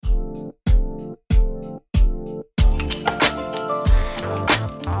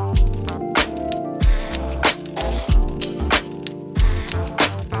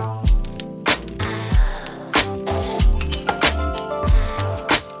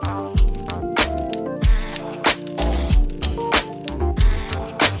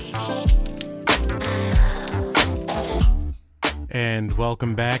And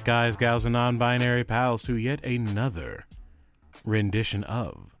welcome back, guys, gals, and non-binary pals, to yet another rendition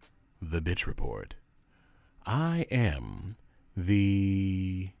of The Bitch Report. I am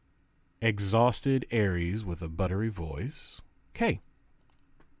the exhausted Aries with a buttery voice, Kay.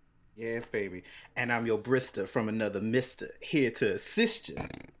 Yes, baby. And I'm your Brista from another Mister, here to assist you,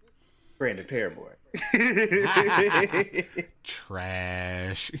 Brandon Paramore.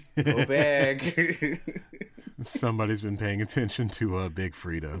 Trash. Go back. Somebody's been paying attention to Big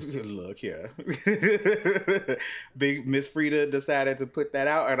Frida. Look, yeah. Big Miss Frida decided to put that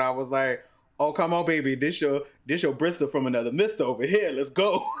out, and I was like, "Oh, come on, baby, this your Brista from another Mister over here. Let's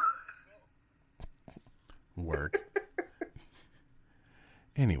go." Work.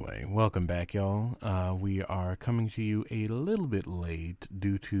 Anyway, welcome back, y'all. We are coming to you a little bit late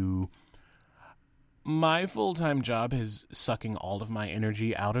due to my full-time job is sucking all of my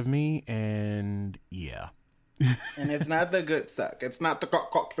energy out of me, and yeah. And it's not the good suck. It's not the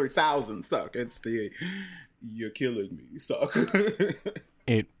Cock 3000 suck. It's the you're killing me suck.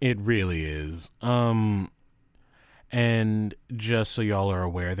 It really is. And just so y'all are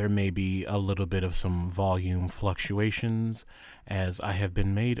aware, there may be a little bit of some volume fluctuations, as I have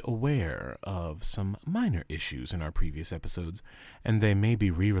been made aware of some minor issues in our previous episodes, and they may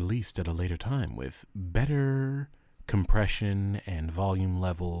be re-released at a later time with better compression and volume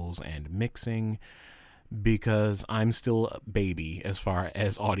levels and mixing, because I'm still a baby as far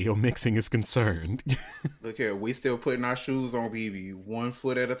as audio mixing is concerned. Look here, we still putting our shoes on, BB, 1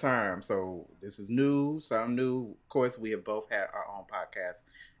 foot at a time. So this is new, something new. Of course, we have both had our own podcasts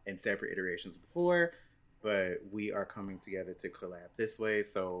in separate iterations before, but we are coming together to collab this way.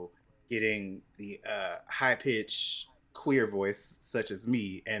 So getting the high-pitched queer voice, such as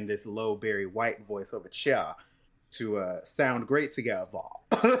me, and this low Barry White voice over Chia to sound great together.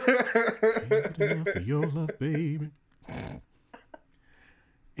 For your love, baby.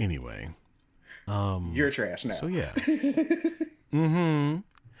 Anyway, you're trash now. So yeah.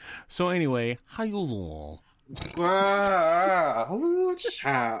 So anyway, how you all?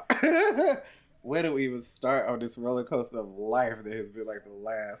 Child. Where do we even start on this roller coaster of life that has been like the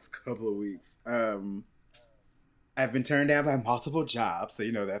last couple of weeks? I've been turned down by multiple jobs, so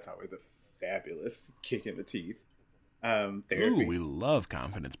that's always a fabulous kick in the teeth. Therapy. Ooh, we love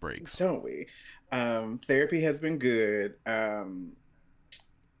confidence breaks, don't we? Therapy has been good. I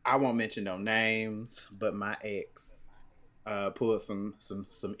won't mention no names, but my ex pulled some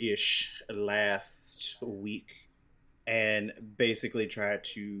ish last week and basically tried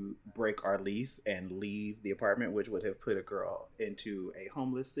to break our lease and leave the apartment, which would have put a girl into a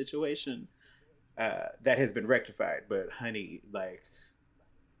homeless situation. That has been rectified, but honey, like,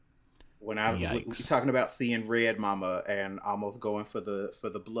 when I was talking about seeing red, mama, and almost going for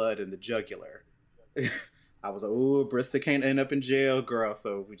the blood and the jugular, I was like, "Ooh, Brista can't end up in jail, girl.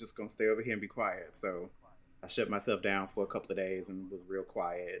 So we're just gonna stay over here and be quiet." So I shut myself down for a couple of days and was real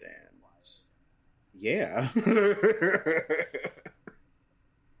quiet, and yeah,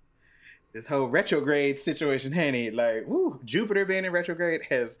 this whole retrograde situation, honey, like, woo, Jupiter being in retrograde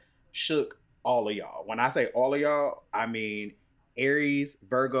has shook all of y'all. When I say all of y'all, I mean Aries,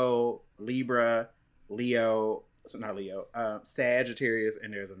 Virgo, Libra, Leo, Sagittarius,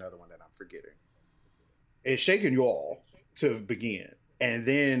 and there's another one that I'm forgetting. It's shaking you all to begin. And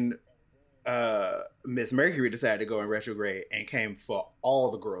then Miss Mercury decided to go in retrograde and came for all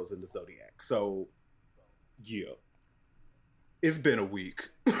the girls in the zodiac. So, yeah. It's been a week.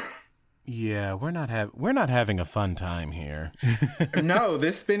 Yeah, we're not having a fun time here. No,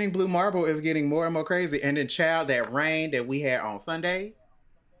 this spinning blue marble is getting more and more crazy. And then, child, that rain that we had on Sunday,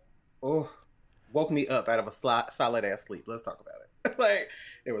 woke me up out of a solid ass sleep. Let's talk about it. Like,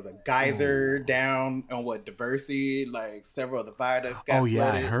 there was a geyser down on Diversey. Like, several of the viaducts got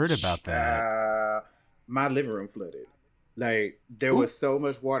flooded. I heard about that. My living room flooded. Like, there was so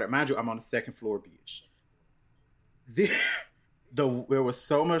much water. Mind you, I'm on the second floor beach. There was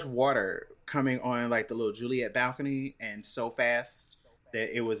so much water coming on like the little Juliet balcony, and so fast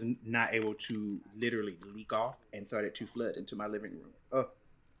that it was not able to literally leak off and started to flood into my living room. Oh,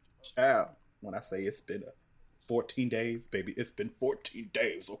 child. When I say it's been 14 days, baby, it's been 14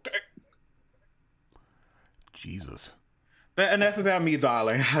 days, okay? Jesus. But enough about me,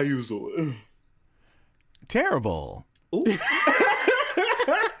 darling. How you doing? Terrible. Ooh.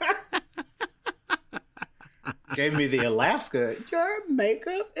 Gave me the Alaska. Your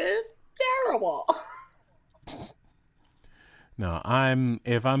makeup is terrible. No,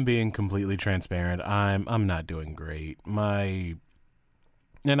 if I'm being completely transparent, I'm not doing great. And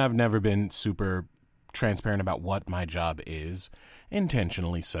I've never been super transparent about what my job is,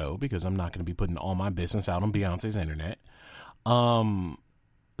 intentionally so, because I'm not going to be putting all my business out on Beyonce's internet.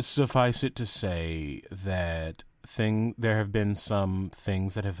 Suffice it to say that there have been some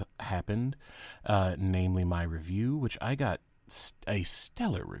things that have happened, namely my review, which I got a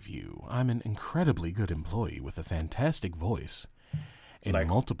stellar review. I'm an incredibly good employee with a fantastic voice in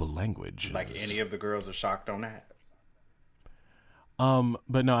multiple languages. Like any of the girls are shocked on that.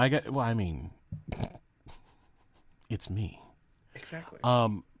 But no, I mean, it's me. Exactly.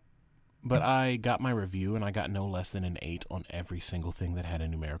 But I got my review, and I got no less than an 8 on every single thing that had a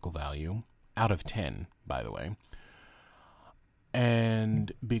numerical value. Out of 10, by the way.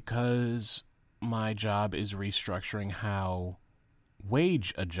 And because my job is restructuring how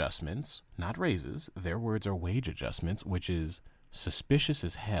wage adjustments, not raises, their words are wage adjustments, which is suspicious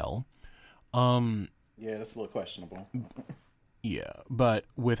as hell. Yeah, that's a little questionable. Yeah, but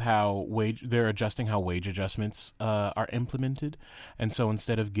with how they're adjusting how wage adjustments are implemented, and so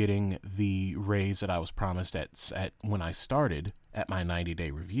instead of getting the raise that I was promised at when I started at my 90-day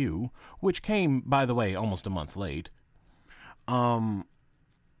review, which came, by the way, almost a month late, not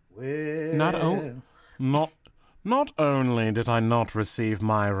only did I not receive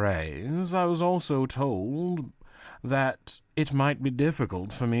my raise, I was also told that it might be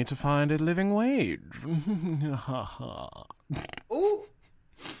difficult for me to find a living wage. Ooh.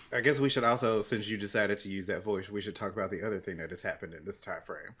 I guess we should also, since you decided to use that voice, we should talk about the other thing that has happened in this time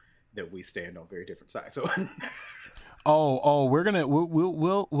frame that we stand on very different sides. So,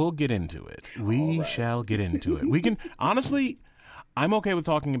 we'll get into it. We shall get into it. We can honestly, I'm okay with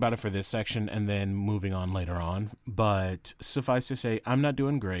talking about it for this section and then moving on later on. But suffice to say, I'm not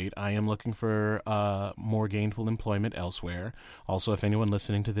doing great. I am looking for more gainful employment elsewhere. Also, if anyone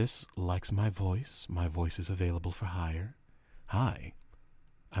listening to this likes my voice is available for hire. Hi,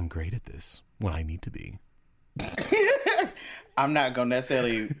 I'm great at this when I need to be. I'm not going to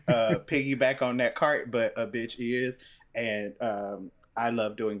necessarily piggyback on that cart, but a bitch is. And I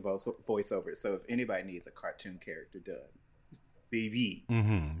love doing voiceovers. So if anybody needs a cartoon character done, baby,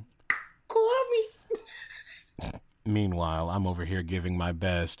 call me. Meanwhile, I'm over here giving my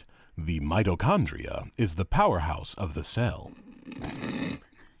best. The mitochondria is the powerhouse of the cell.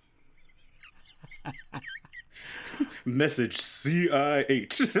 Message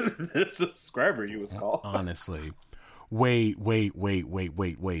CI8. The subscriber you was called. Honestly. Wait.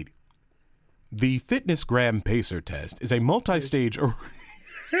 The Fitness Gram Pacer test is a multi-stage...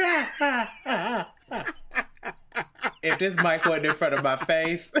 If this mic wasn't in front of my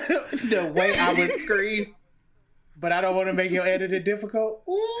face, the way I would scream. But I don't want to make your editing difficult.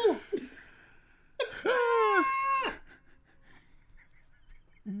 Ooh.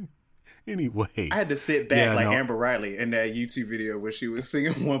 Anyway, I had to sit back Amber Riley in that YouTube video where she was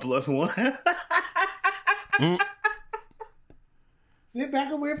singing 1+1. Sit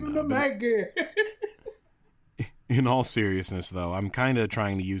back away from the mic, girl. In all seriousness, though, I'm kind of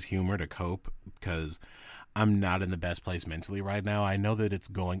trying to use humor to cope because I'm not in the best place mentally right now. I know that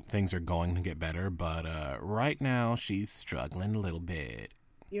things are going to get better, but right now she's struggling a little bit.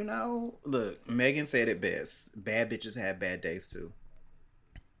 You know, look, Megan said it best. Bad bitches have bad days too.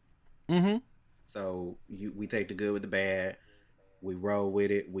 Mm-hmm. So we take the good with the bad. We roll with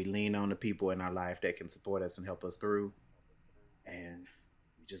it. We lean on the people in our life that can support us and help us through. And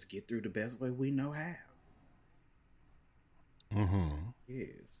we just get through the best way we know how. Mm-hmm.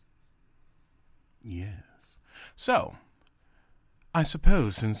 Yes. So, I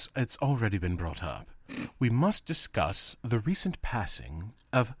suppose since it's already been brought up, we must discuss the recent passing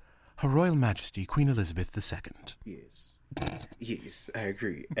of Her Royal Majesty Queen Elizabeth II. Yes, I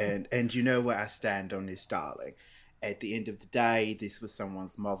agree. And you know where I stand on this, darling. At the end of the day, this was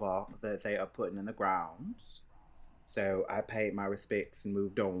someone's mother that they are putting in the ground. So I paid my respects and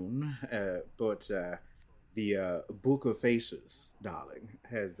moved on. But the Book of Faces, darling,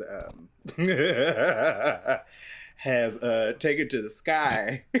 has taken to the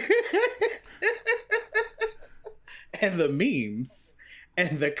sky. And the memes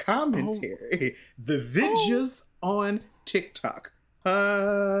and the commentary, the videos on TikTok.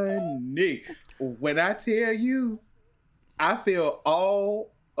 Honey, when I tell you, I feel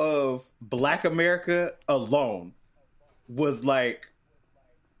all of Black America alone was like,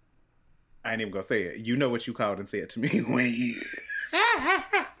 I ain't even gonna say it. You know what you called and said to me when you...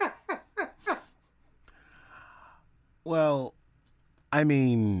 Well, I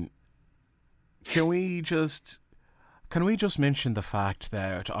mean, can we just mention the fact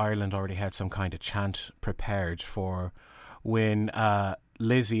that Ireland already had some kind of chant prepared for when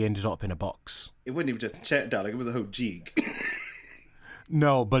Lizzie ended up in a box? It wasn't even just a chant, darling. It was a whole jig.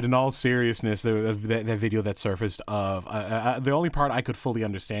 No, but in all seriousness, that video that surfaced of the only part I could fully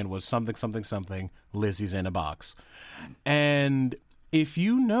understand was something. Lizzie's in a box, and if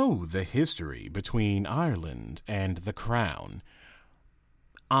you know the history between Ireland and the Crown,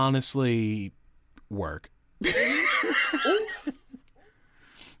 honestly, work.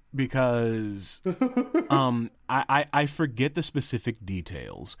 Because I forget the specific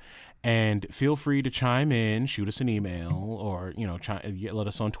details, and feel free to chime in, shoot us an email, or let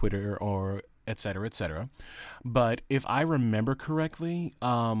us on Twitter or et cetera. But if I remember correctly,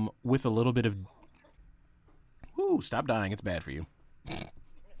 with a little bit of stop dying, it's bad for you.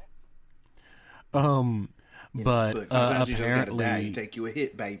 But look, sometimes you just gotta apparently, die. You take you a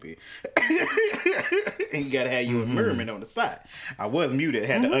hit, baby, and you gotta have you a mermaid on the side. I was muted,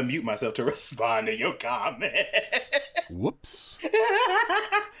 had to unmute myself to respond to your comment. Whoops!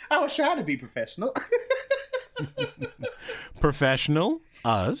 I was trying to be professional. Professional,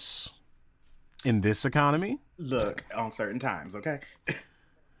 us, in this economy. Look, on certain times, okay.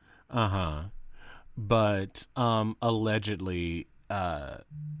 But allegedly,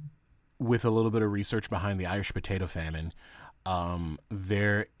 with a little bit of research behind the Irish potato famine,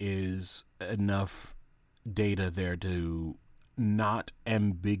 there is enough data there to not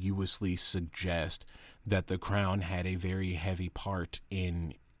ambiguously suggest that the Crown had a very heavy part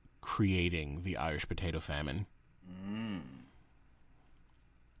in creating the Irish potato famine.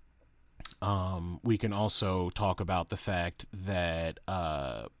 We can also talk about the fact that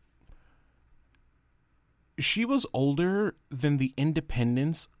she was older than the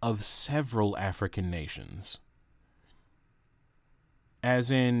independence of several African nations.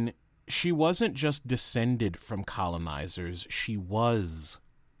 As in, she wasn't just descended from colonizers, she was,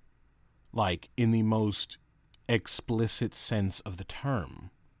 like, in the most explicit sense of the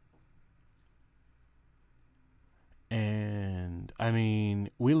term. And, I mean,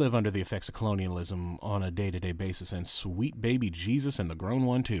 we live under the effects of colonialism on a day-to-day basis, and sweet baby Jesus and the grown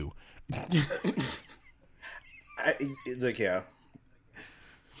one, too. Look here.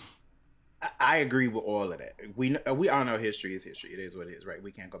 I agree with all of that. We all know history is history. It is what it is, right?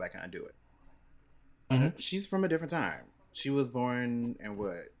 We can't go back and undo it. She's from a different time. She was born in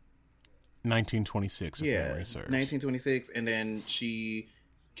what? 1926, if memory serves. 1926, and then she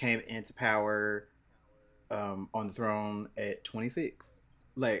came into power on the throne at 26.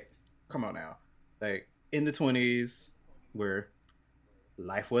 Like, come on now. Like, in the 20s, where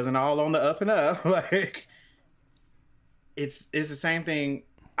life wasn't all on the up and up, like... It's the same thing.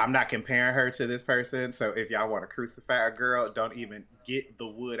 I'm not comparing her to this person, so if y'all want to crucify a girl, don't even get the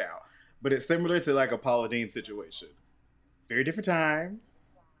wood out. But it's similar to like a Paula Deen situation. Very different time.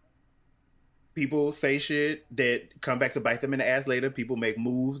 People say shit that come back to bite them in the ass later. People make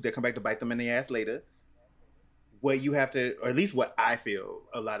moves that come back to bite them in the ass later. What you have to, or at least what I feel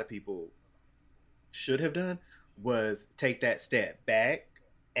a lot of people should have done, was take that step back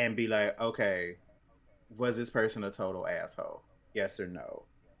and be like, okay, was this person a total asshole? Yes or no?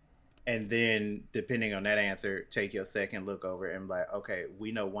 And then, depending on that answer, take your second look over and be like, okay,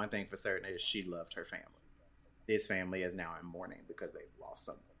 we know one thing for certain is she loved her family. This family is now in mourning because they've lost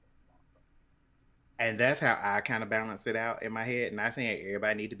someone. And that's how I kind of balance it out in my head. Not saying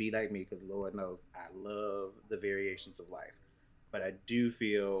everybody need to be like me, because Lord knows I love the variations of life. But I do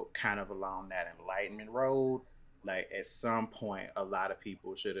feel kind of along that enlightenment road. Like, at some point, a lot of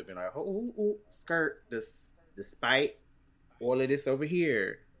people should have been like, skirt, despite all of this over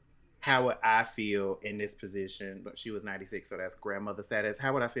here, how would I feel in this position? But she was 96, so that's grandmother status.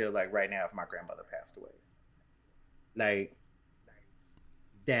 How would I feel like right now if my grandmother passed away? Like,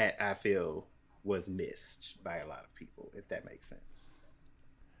 that I feel was missed by a lot of people, if that makes sense.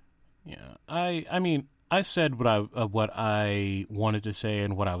 Yeah, I mean, I said what I wanted to say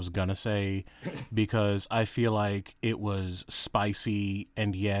and what I was gonna say because I feel like it was spicy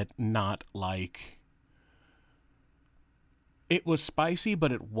and yet not like... It was spicy,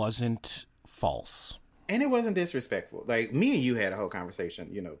 but it wasn't false. And it wasn't disrespectful. Like, me and you had a whole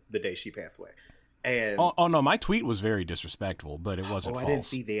conversation, the day she passed away. And oh no, my tweet was very disrespectful, but it wasn't false. I didn't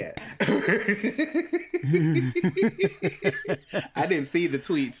see that. I didn't see the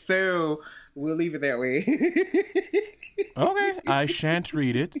tweet, so we'll leave it that way. Okay, I shan't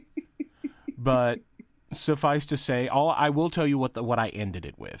read it, but suffice to say, I will tell you what I ended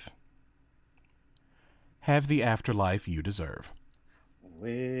it with. Have the afterlife you deserve.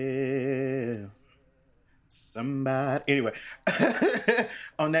 Well, somebody. Anyway,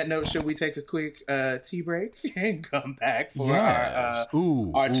 on that note, should we take a quick tea break and come back for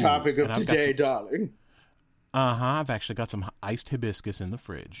our topic of today, darling? I've actually got some iced hibiscus in the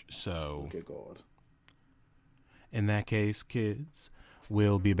fridge, so... Good God. In that case, kids,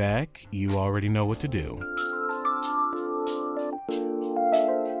 We'll be back. You already know what to do.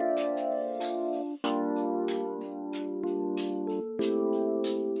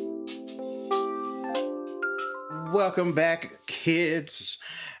 Welcome back, kids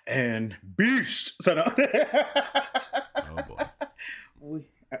and beasts. So no. Oh boy.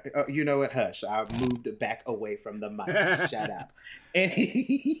 You know what? Hush. I've moved back away from the mic. Shut up.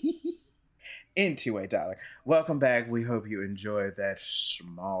 Anyway, darling, welcome back. We hope you enjoyed that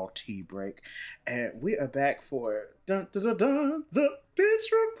small tea break. And we are back for the bitch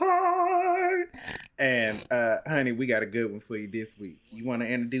report. And honey, we got a good one for you this week. You want to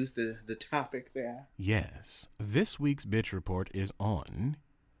introduce the topic there? Yes. This week's bitch report is on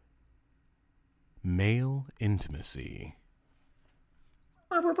male intimacy.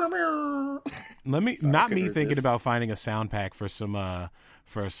 Let me Sorry, not me resist. thinking about finding a sound pack for some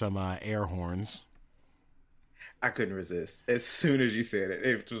air horns. I couldn't resist. As soon as you said it,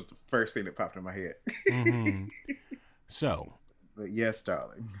 it was the first thing that popped in my head. Mm-hmm. So, but yes,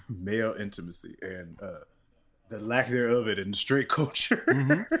 darling, male intimacy and the lack thereof it in straight culture.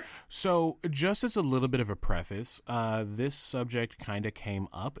 Mm-hmm. So, just as a little bit of a preface, this subject kind of came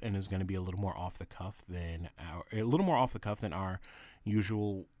up and is going to be a little more off the cuff than our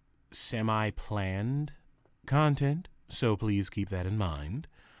usual semi-planned content. So please keep that in mind.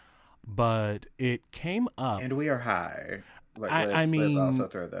 But it came up, and we are high. Like, let's also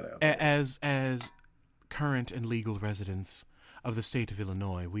throw that out. As current and legal residents of the state of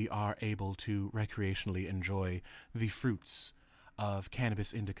Illinois, we are able to recreationally enjoy the fruits of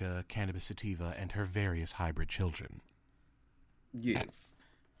cannabis indica, cannabis sativa, and her various hybrid children. Yes,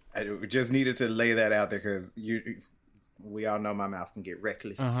 I just needed to lay that out there because we all know my mouth can get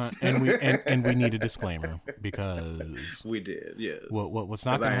reckless. And we need a disclaimer because we did. Yeah. What's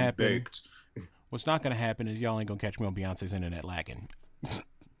not going to happen? What's not going to happen is y'all ain't gonna catch me on Beyonce's internet lacking.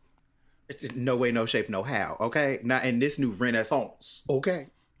 No way, no shape, no how. Okay, not in this new renaissance. Okay.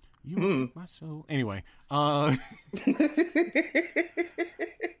 You my soul. Anyway,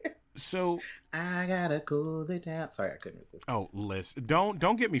 so I gotta cool it down. Sorry, I couldn't resist. Oh, Liz,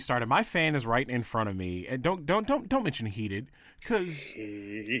 don't get me started. My fan is right in front of me, and don't mention heated, because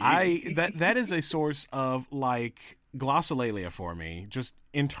that is a source of like glossolalia for me, just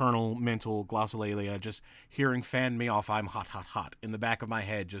internal mental glossolalia. Just hearing "fan me off, I'm hot, hot, hot" in the back of my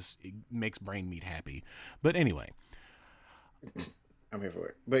head just makes brain meat happy. But anyway, I'm here for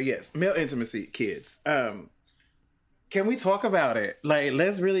it. But yes, male intimacy, kids. Can we talk about it? Like,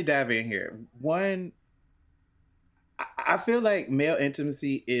 let's really dive in here. One, I feel like male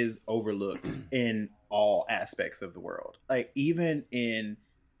intimacy is overlooked in all aspects of the world. Like, even in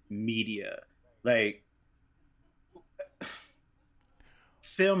media. Like,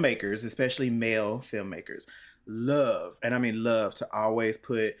 filmmakers, especially male filmmakers, love to always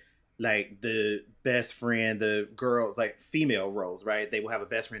put, like, the best friend, the girls, like, female roles, right? They will have a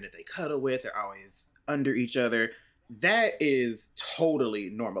best friend that they cuddle with. They're always under each other. That is totally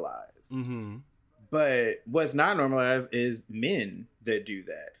normalized. Mm-hmm. But what's not normalized is men that do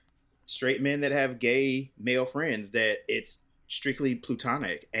that. Straight men that have gay male friends that it's strictly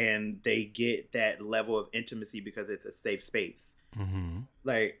platonic and they get that level of intimacy because it's a safe space. Mm-hmm.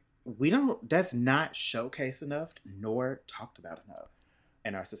 Like, that's not showcased enough nor talked about enough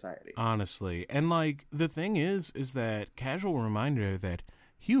in our society. Honestly. And like, the thing is that casual reminder that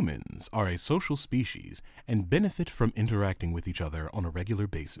humans are a social species and benefit from interacting with each other on a regular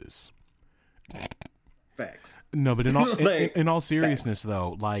basis. Facts. No, but in all Like, in all seriousness, facts.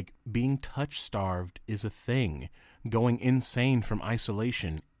 though, like, being touch starved is a thing. Going insane from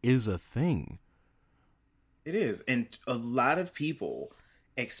isolation is a thing. It is. And a lot of people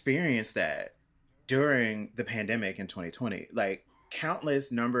experienced that during the pandemic in 2020. Like,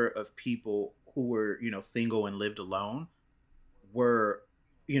 countless number of people who were, single and lived alone were,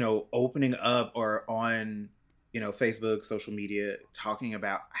 opening up or on, Facebook, social media, talking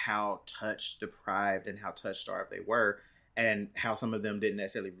about how touch deprived and how touch starved they were, and how some of them didn't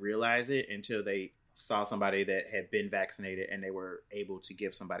necessarily realize it until they saw somebody that had been vaccinated and they were able to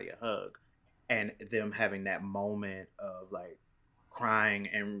give somebody a hug, and them having that moment of like crying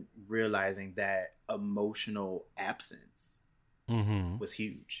and realizing that emotional absence Mm-hmm. was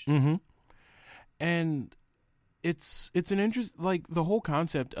huge. Mm-hmm. And it's an interest, like, the whole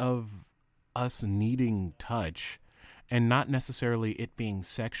concept of us needing touch and not necessarily it being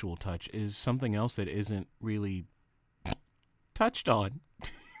sexual touch is something else that isn't really touched on.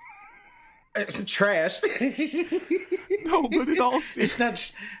 Trash. No, but in all it's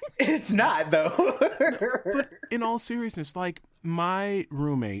not though. But in all seriousness, like, my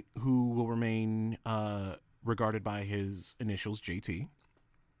roommate, who will remain regarded by his initials JT,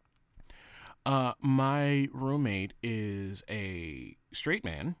 My roommate is a straight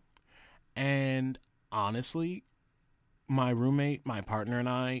man, and honestly, my roommate, my partner, and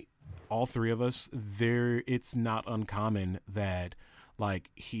I, all three of us, it's not uncommon that like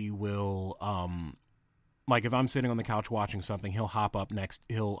he will like if I'm sitting on the couch watching something, he'll hop on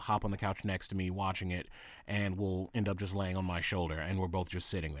the couch next to me watching it, and we'll end up just laying on my shoulder, and we're both just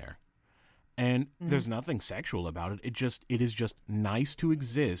sitting there. And there's nothing sexual about it. It is just nice to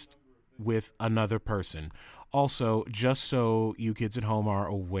exist with another person. Also, just so you kids at home are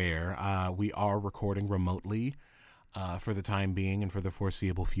aware, we are recording remotely for the time being and for the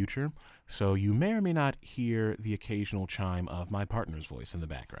foreseeable future. So you may or may not hear the occasional chime of my partner's voice in the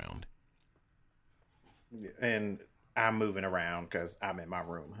background. And I'm moving around because I'm in my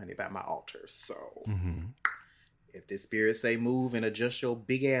room, honey, by my altar. So if the spirits say move and adjust your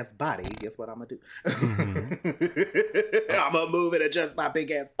big ass body, guess what I'm gonna do? I'm gonna move and adjust my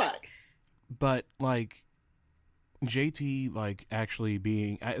big ass body. But like JT, like actually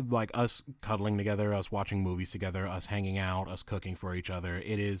being like us cuddling together, us watching movies together, us hanging out, us cooking for each other,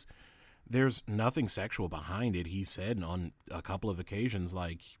 there's nothing sexual behind it. He said on a couple of occasions,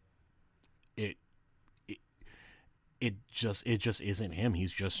 like it just isn't him.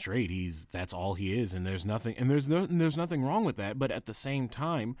 He's just straight. That's all he is, and there's nothing wrong with that. But at the same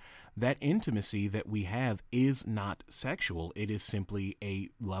time, that intimacy that we have is not sexual. It is simply a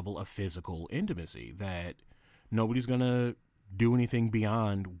level of physical intimacy that nobody's gonna do anything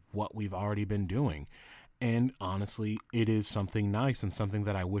beyond what we've already been doing. And honestly, it is something nice and something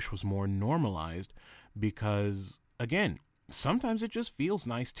that I wish was more normalized, because again, sometimes it just feels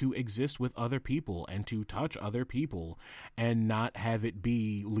nice to exist with other people and to touch other people and not have it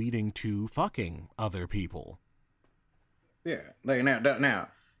be leading to fucking other people. Yeah, like now,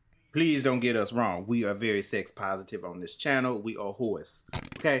 please don't get us wrong. We are very sex positive on this channel. We are whores,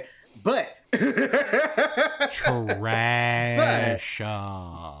 okay? But trash.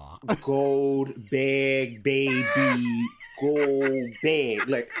 Gold bag, baby, gold bag.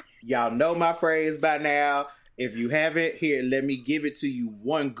 Like, y'all know my phrase by now. If you haven't, here, let me give it to you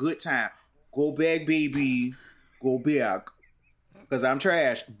one good time. Go bag, baby. Go bag. Because I'm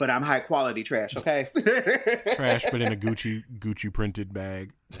trash, but I'm high quality trash, okay? Trash, but in a Gucci printed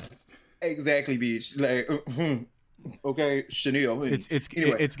bag. Exactly, bitch. Like, okay, Chanel. It's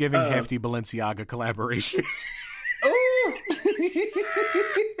giving hefty Balenciaga collaboration. Ooh.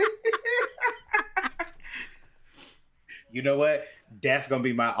 You know what? That's going to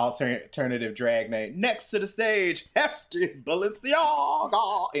be my alternative drag name. Next to the stage, Hefty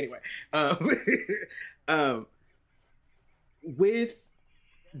Balenciaga. Anyway, with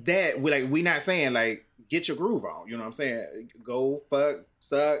that, we not saying, like, get your groove on. You know what I'm saying? Go fuck,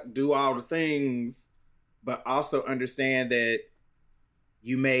 suck, do all the things. But also understand that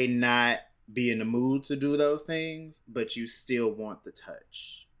you may not be in the mood to do those things, but you still want the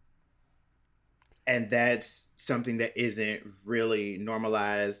touch. And that's something that isn't really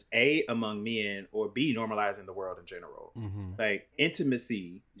normalized, A, among men, or B, normalized in the world in general. Mm-hmm. Like,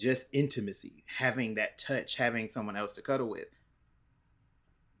 intimacy, just intimacy, having that touch, having someone else to cuddle with,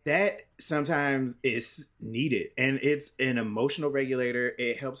 that sometimes is needed. And it's an emotional regulator.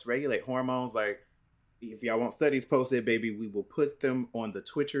 It helps regulate hormones. Like, if y'all want studies posted, baby, we will put them on the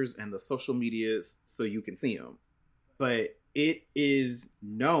Twitters and the social medias so you can see them. But it is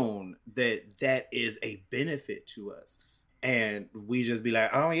known that that is a benefit to us. And we just be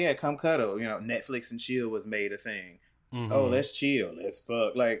like, oh yeah, come cuddle. You know, Netflix and chill was made a thing. Mm-hmm. Oh, let's chill. Let's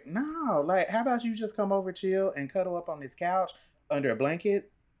fuck. Like, no, like, how about you just come over, chill, and cuddle up on this couch under a blanket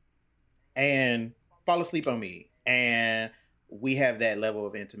and fall asleep on me. And we have that level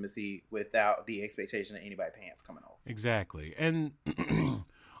of intimacy without the expectation of anybody's pants coming off. Exactly. And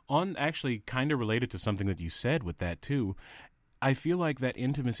on actually kind of related to something that you said with that too, I feel like that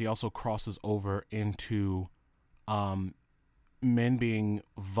intimacy also crosses over into men being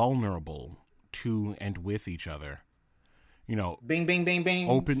vulnerable to and with each other. You know, bing, bing, bing,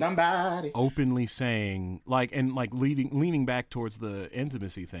 bing. Somebody openly saying, like, and like leaning back towards the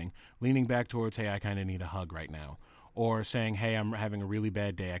intimacy thing, leaning back towards, hey, I kind of need a hug right now, or saying, hey, I'm having a really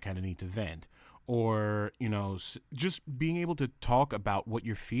bad day, I kind of need to vent. Or, you know, just being able to talk about what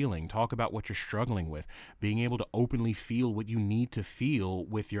you're feeling, talk about what you're struggling with, being able to openly feel what you need to feel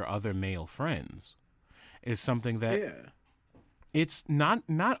with your other male friends is something that it's not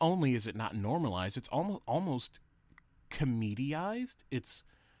only is it not normalized, it's almost comediized, it's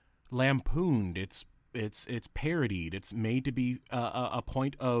lampooned, it's parodied, it's made to be a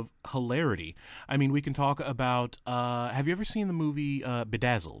point of hilarity. I mean, we can talk about, have you ever seen the movie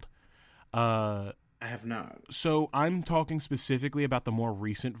Bedazzled? I have not. So I'm talking specifically about the more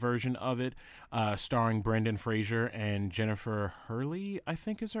recent version of it, starring Brendan Fraser and Jennifer Hurley, I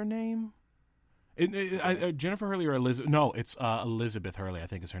think is her name. Jennifer Hurley or Elizabeth? No, it's Elizabeth Hurley, I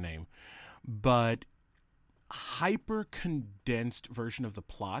think is her name. But hyper condensed version of the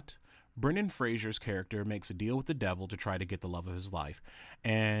plot. Brendan Fraser's character makes a deal with the devil to try to get the love of his life,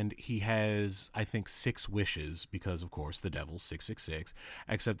 and he has, I think, 6 wishes because, of course, the devil's 666.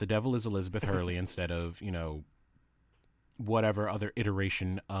 Except the devil is Elizabeth Hurley instead of, whatever other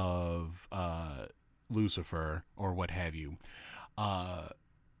iteration of Lucifer or what have you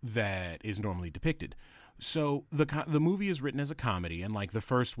that is normally depicted. So the movie is written as a comedy, and like the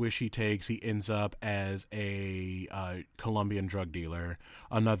first wish he takes, he ends up as a Colombian drug dealer.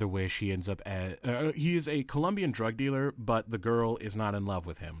 Another wish, he ends up as he is a Colombian drug dealer, but the girl is not in love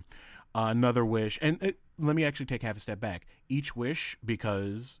with him. Another wish, and let me actually take half a step back. Each wish,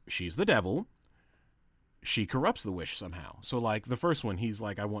 because she's the devil, she corrupts the wish somehow. So like the first one, he's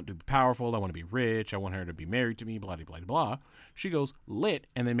like, I want to be powerful, I want to be rich, I want her to be married to me, blah blah blah blah. She goes lit,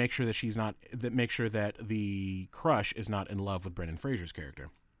 and then make sure that the crush is not in love with Brendan Fraser's character.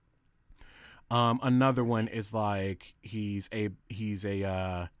 Another one is like he is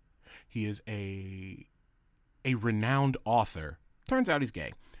a renowned author. Turns out he's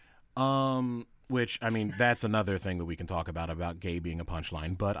gay. Which, I mean, that's another thing that we can talk about gay being a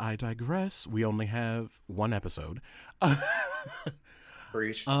punchline, but I digress. We only have one episode.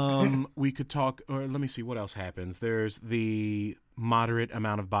 Preach. We could talk, or let me see what else happens. There's the moderate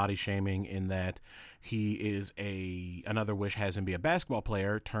amount of body shaming in that he is another wish has him be a basketball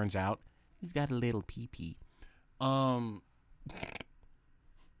player. Turns out he's got a little pee-pee. I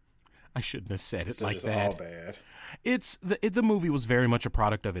shouldn't have said it so like it's that. all bad. The movie was very much a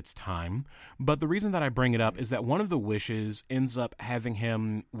product of its time, but the reason that I bring it up is that one of the wishes ends up having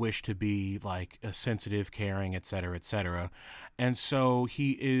him wish to be like a sensitive, caring, etc., etc., and so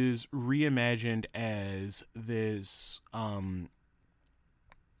he is reimagined as this.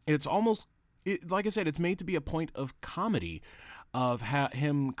 It's almost like I said, it's made to be a point of comedy. Of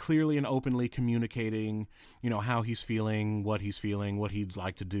him clearly and openly communicating, how he's feeling, what he'd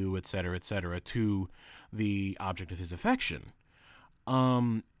like to do, et cetera, to the object of his affection.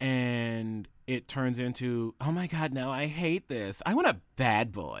 And it turns into, oh my God, no, I hate this. I want a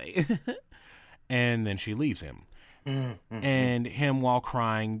bad boy. And then she leaves him. Mm-hmm. And him, while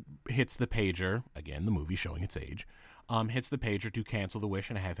crying, hits the pager, again, the movie showing its age, hits the pager to cancel the wish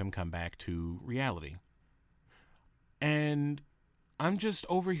and have him come back to reality. And I'm just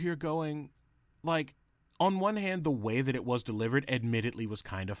over here going, like, on one hand, the way that it was delivered admittedly was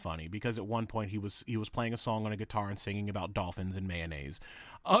kind of funny because at one point he was playing a song on a guitar and singing about dolphins and mayonnaise.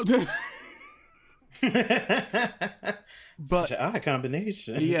 But such an odd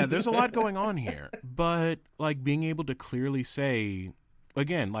combination. Yeah, there's a lot going on here. But like being able to clearly say,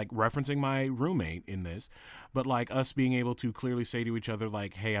 again, like referencing my roommate in this, but like us being able to clearly say to each other,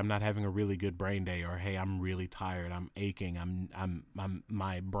 like, hey, I'm not having a really good brain day, or hey, I'm really tired, I'm aching, I'm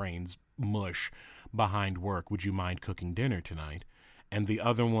my brain's mush behind work. Would you mind cooking dinner tonight? And the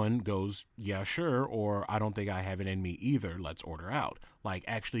other one goes, yeah, sure, or I don't think I have it in me either. Let's order out. Like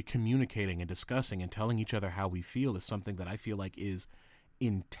actually communicating and discussing and telling each other how we feel is something that I feel like is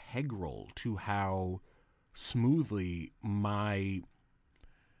integral to how smoothly my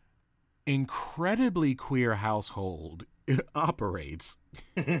incredibly queer household operates.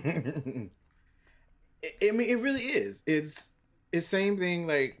 I mean, it really is. It's same thing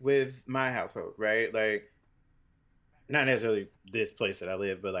like with my household, right? Like, not necessarily this place that I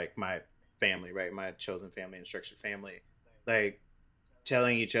live, but like my family, right? My chosen family and structured family. Like,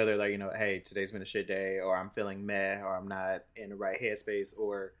 telling each other, like, hey, today's been a shit day, or I'm feeling meh, or I'm not in the right headspace,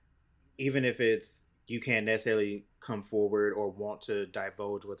 or even if it's you can't necessarily come forward or want to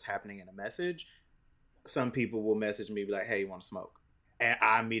divulge what's happening in a message, some people will message me, be like, hey, you want to smoke? And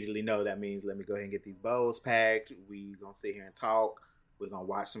I immediately know that means let me go ahead and get these bowls packed. We gonna sit here and talk. We're gonna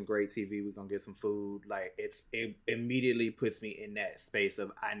watch some great TV. We're gonna get some food. Like it immediately puts me in that space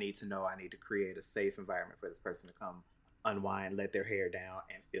of I need to create a safe environment for this person to come unwind, let their hair down,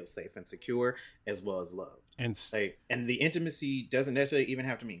 and feel safe and secure, as well as loved. And the intimacy doesn't necessarily even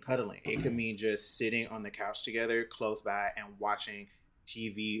have to mean cuddling. It could mean just sitting on the couch together, close by, and watching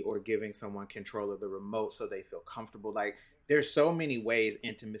TV, or giving someone control of the remote so they feel comfortable. Like, there's so many ways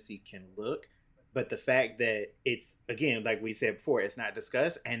intimacy can look, but the fact that it's, again, like we said before, it's not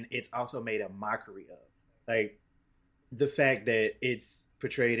discussed, and it's also made a mockery of. Like, the fact that it's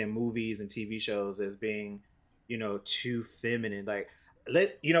portrayed in movies and TV shows as being, too feminine. Like,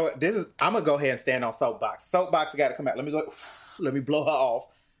 this is, I'm gonna go ahead and stand on soapbox. Soapbox got to come out. Let me blow her off.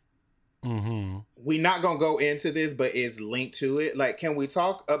 Mm-hmm. We're not gonna go into this, but it's linked to it. Like, can we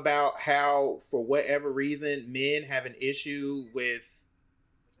talk about how, for whatever reason, men have an issue with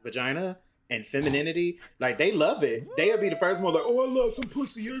vagina and femininity? Like, they love it. They'll be the first one like, oh, I love some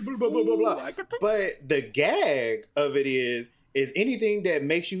pussy, blah blah blah blah blah. But the gag of it is anything that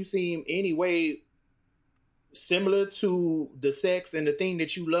makes you seem any way similar to the sex and the thing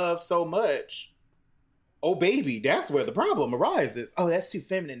that you love so much. Oh baby, that's where the problem arises. Oh, that's too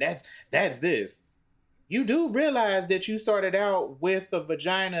feminine. That's this. You do realize that you started out with a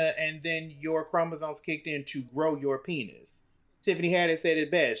vagina and then your chromosomes kicked in to grow your penis. Tiffany Haddish said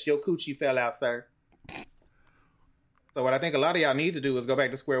it best. Your coochie fell out, sir. So what I think a lot of y'all need to do is go back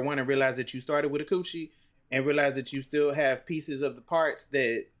to square one and realize that you started with a coochie and realize that you still have pieces of the parts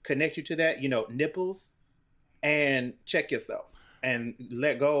that connect you to that, nipples, and check yourself and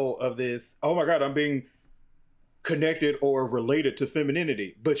let go of this, oh my God, I'm being connected or related to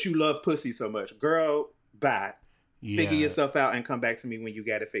femininity, but you love pussy so much. Girl, bye. Yeah. Figure yourself out and come back to me when you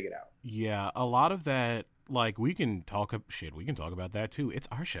got it figured out. Yeah, a lot of that, like, we can talk about that too. It's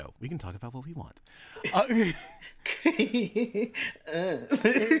our show. We can talk about what we want.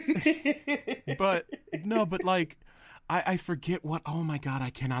 But like, I forget what, oh my God, I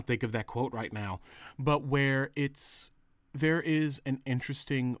cannot think of that quote right now, but where there is an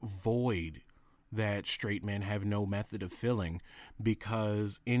interesting void that straight men have no method of filling,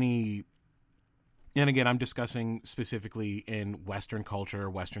 because and again, I'm discussing specifically in Western culture,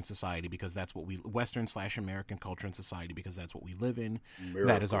 Western society, because that's what Western/American culture and society, because that's what we live in. Miracle.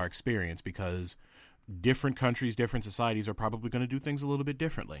 That is our experience, because different countries, different societies are probably going to do things a little bit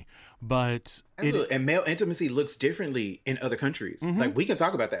differently. But and male intimacy looks differently in other countries. Mm-hmm. Like, we can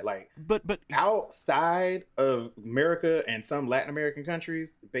talk about that. Like, but outside of America and some Latin American countries,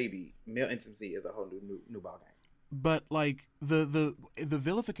 baby, male intimacy is a whole new ballgame. But like the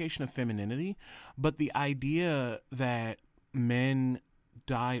vilification of femininity, but the idea that men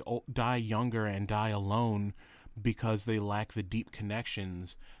die younger and die alone because they lack the deep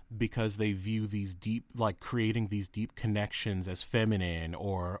connections, because they view these deep, like creating these deep connections as feminine,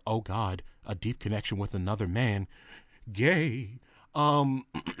 or, oh God, a deep connection with another man, gay.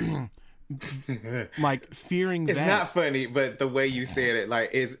 Like, fearing it's that. It's not funny, but the way you said it,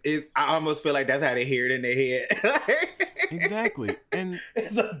 like, I almost feel like that's how they hear it in their head. Exactly. And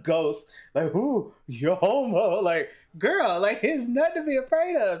it's a ghost. Like, ooh, you're homo. Like, girl, like, it's nothing to be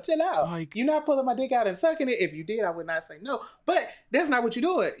afraid of. Chill out. Like, you're not pulling my dick out and sucking it. If you did, I would not say no. But that's not what you're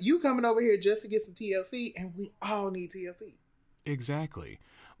doing. You coming over here just to get some TLC, and we all need TLC. Exactly.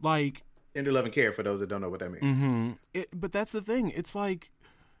 Like, tender love and care, for those that don't know what that means. Mm-hmm. But that's the thing. It's like,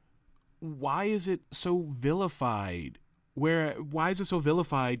 why is it so vilified? Why is it so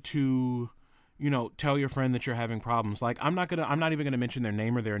vilified to, tell your friend that you're having problems? Like, I'm not even gonna mention their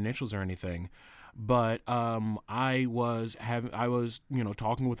name or their initials or anything, but I was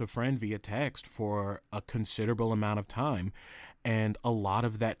talking with a friend via text for a considerable amount of time, and a lot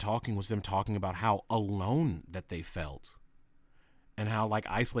of that talking was them talking about how alone that they felt, and how, like,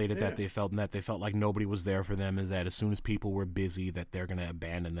 isolated that they felt, and that they felt like nobody was there for them, and that as soon as people were busy, that they're going to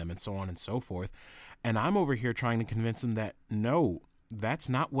abandon them, and so on and so forth. And I'm over here trying to convince them that, no, that's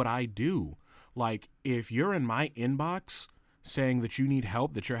not what I do. Like, if you're in my inbox saying that you need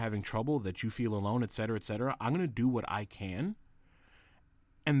help, that you're having trouble, that you feel alone, et cetera, I'm going to do what I can,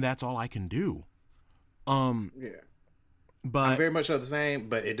 and that's all I can do. Yeah. But I'm very much the same,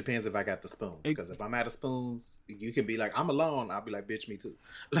 but it depends if I got the spoons. Because if I'm out of spoons, you can be like, I'm alone. I'll be like, bitch, me too.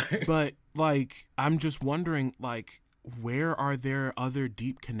 But, like, I'm just wondering, like, where are there other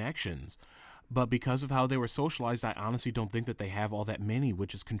deep connections? But because of how they were socialized, I honestly don't think that they have all that many,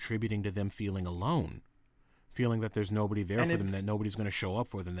 which is contributing to them feeling alone. Feeling that there's nobody there for them, that nobody's going to show up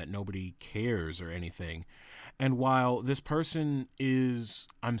for them, that nobody cares or anything. And while this person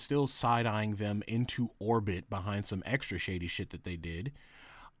I'm still side-eyeing them into orbit behind some extra shady shit that they did.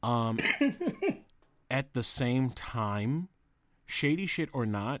 At the same time, shady shit or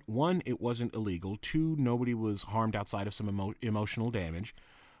not, one, it wasn't illegal. Two, nobody was harmed outside of some emotional damage.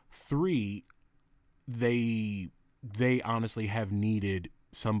 Three, they honestly have needed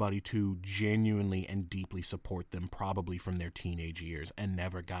somebody to genuinely and deeply support them, probably from their teenage years, and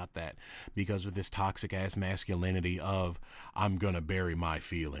never got that because of this toxic ass masculinity of, I'm gonna bury my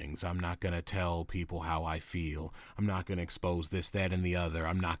feelings, I'm not gonna tell people how I feel, I'm not gonna expose this, that, and the other,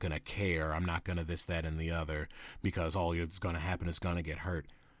 I'm not gonna care, I'm not gonna this, that, and the other, because all that's gonna happen is gonna get hurt.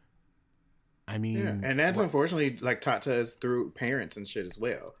 I mean, yeah, and that's unfortunately, like, taught to us through parents and shit as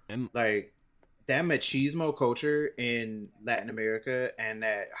well. And, like, that machismo culture in Latin America and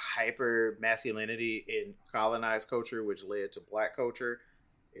that hyper masculinity in colonized culture, which led to black culture,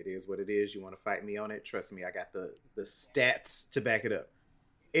 It is what it is. You want to fight me on it? Trust me, I got the stats to back it up.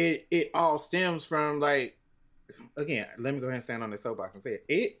 It all stems from, like, again, let me go ahead and stand on the soapbox and say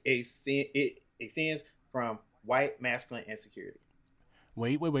it. It extends from white masculine insecurity.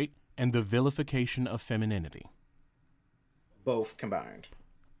 Wait. And the vilification of femininity. Both combined.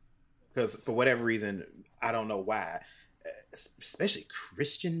 Because for whatever reason, I don't know why, especially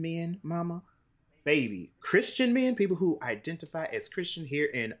Christian men, mama, baby, Christian men, people who identify as Christian here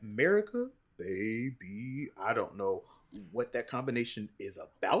in America, baby, I don't know what that combination is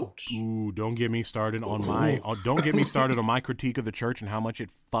about. Ooh, don't get me started on my critique of the church and how much it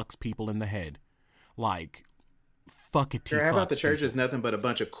fucks people in the head. Like, fuck it. How about the church is nothing but a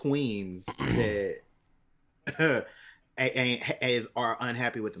bunch of queens that are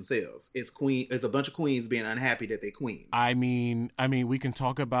unhappy with themselves. It's a bunch of queens being unhappy that they queens. I mean, we can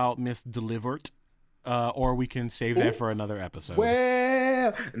talk about Miss Delivered, or we can save that for another episode.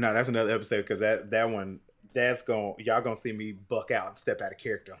 Well, no, that's another episode, because that one, y'all gonna see me buck out and step out of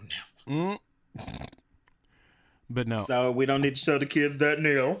character on that one. But no, so we don't need to show the kids that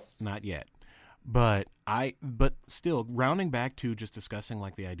now. Not yet. But still, rounding back to just discussing,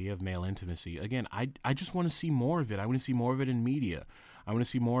 like, the idea of male intimacy, again, I just want to see more of it. I want to see more of it in media. I want to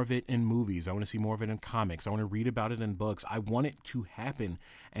see more of it in movies. I want to see more of it in comics. I want to read about it in books. I want it to happen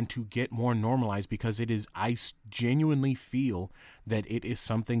and to get more normalized, because I genuinely feel that it is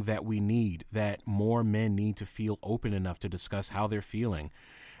something that we need, that more men need to feel open enough to discuss how they're feeling.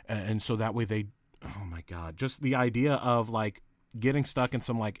 And so that way oh my God, just the idea of, like, getting stuck in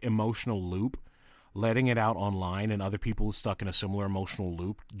some, like, emotional loop, letting it out online, and other people stuck in a similar emotional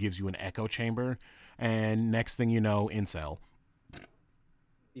loop gives you an echo chamber, and next thing you know, incel.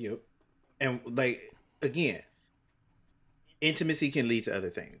 Yep. And, like, again, intimacy can lead to other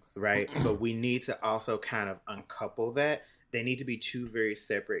things, right? But we need to also kind of uncouple that. They need to be two very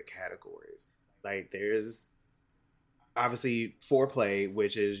separate categories. Like, there's obviously foreplay,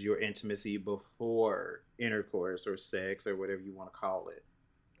 which is your intimacy before intercourse or sex or whatever you want to call it.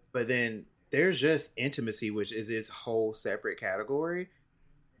 But then there's just intimacy, which is its whole separate category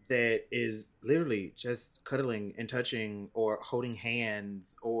that is literally just cuddling and touching or holding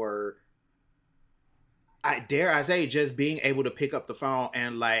hands, or I say just being able to pick up the phone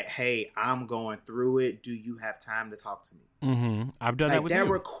and, like, hey, I'm going through it. Do you have time to talk to me? Mm-hmm. I've done that with you. That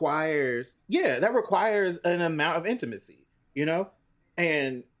requires an amount of intimacy, you know?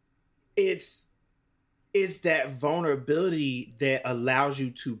 And it's that vulnerability that allows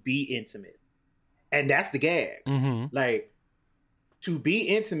you to be intimate. And that's the gag. Mm-hmm. Like, to be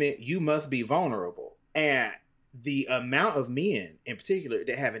intimate, you must be vulnerable. And the amount of men in particular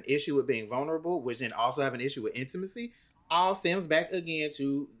that have an issue with being vulnerable, which then also have an issue with intimacy, all stems back again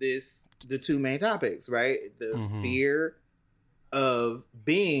to the two main topics, right? The fear of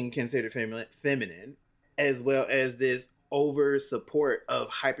being considered feminine, as well as this over support of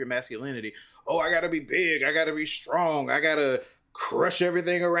hypermasculinity. Oh, I gotta be big, I gotta be strong, I gotta crush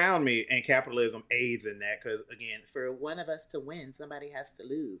everything around me. And capitalism aids in that, because, again, for one of us to win, somebody has to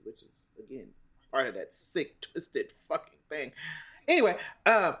lose, which is, again, part of that sick, twisted fucking thing. Anyway,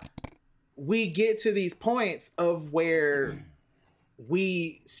 we get to these points of where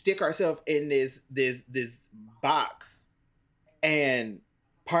we stick ourselves in this box. And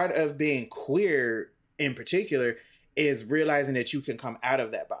part of being queer in particular is realizing that you can come out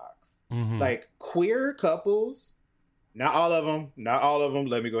of that box. Mm-hmm. Like, queer couples, not all of them,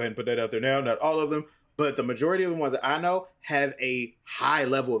 let me go ahead and put that out there now, not all of them, but the majority of the ones that I know have a high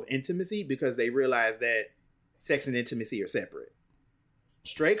level of intimacy because they realize that sex and intimacy are separate.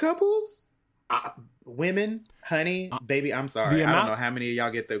 Straight couples, women, honey, baby, I'm sorry. I don't know how many of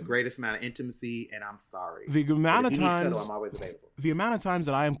y'all get the greatest amount of intimacy, and I'm sorry. The amount of times, cuddle, I'm always available. The amount of times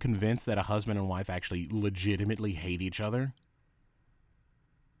that I am convinced that a husband and wife actually legitimately hate each other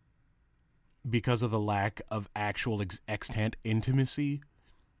because of the lack of actual extant intimacy,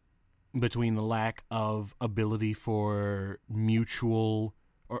 between the lack of ability for mutual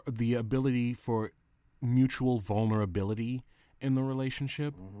vulnerability in the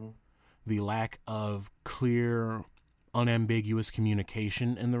relationship, the lack of clear, unambiguous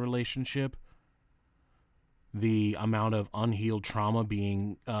communication in the relationship, the amount of unhealed trauma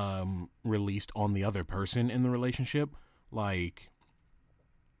being released on the other person in the relationship. Like,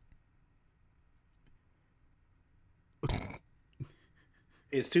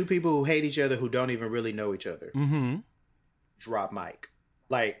 it's two people who hate each other who don't even really know each other. Mm-hmm. Drop mic.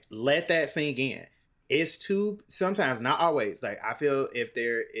 Like, let that sink in. It's two, sometimes, not always. Like, I feel if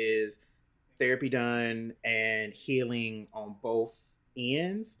there is therapy done and healing on both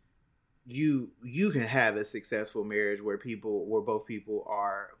ends, you can have a successful marriage where both people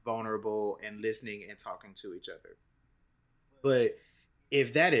are vulnerable and listening and talking to each other. But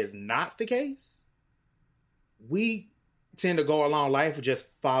if that is not the case, we tend to go along life just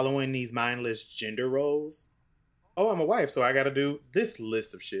following these mindless gender roles. Oh, I'm a wife, so I got to do this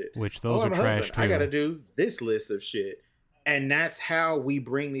list of shit. Which those are trash too. I got to do this list of shit. And that's how we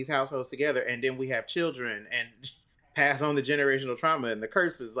bring these households together. And then we have children and pass on the generational trauma and the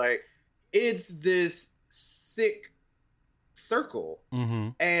curses. Like, it's this sick circle. Mm-hmm.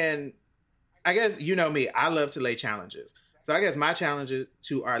 And I guess, you know me, I love to lay challenges. So I guess my challenge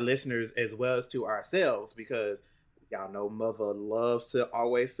to our listeners as well as to ourselves, because y'all know mother loves to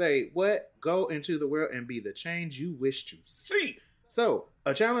always say, what? Go into the world and be the change you wish to see. So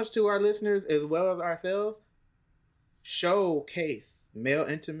a challenge to our listeners as well as ourselves, showcase male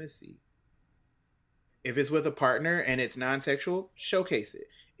intimacy. If it's with a partner and it's non-sexual, showcase it.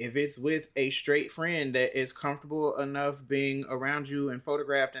 If it's with a straight friend that is comfortable enough being around you and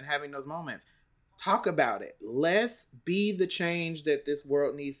photographed and having those moments, talk about it. Let's be the change that this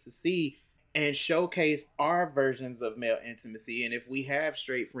world needs to see and showcase our versions of male intimacy. And if we have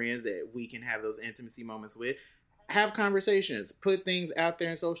straight friends that we can have those intimacy moments with, have conversations, put things out there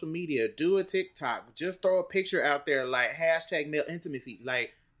in social media, do a TikTok, just throw a picture out there like hashtag male intimacy.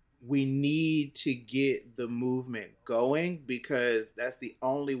 Like, we need to get the movement going, because that's the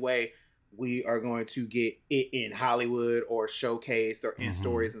only way we are going to get it in Hollywood or showcased or in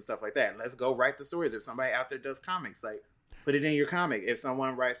stories and stuff like that. Let's go write the stories. If somebody out there does comics, like, put it in your comic. If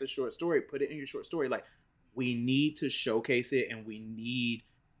someone writes a short story, put it in your short story. Like, we need to showcase it, and we need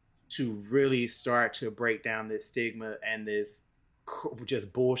to really start to break down this stigma and this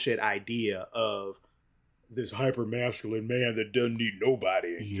just bullshit idea of this hyper masculine man that doesn't need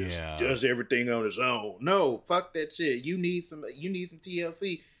nobody and just does everything on his own. No, fuck that shit. You need some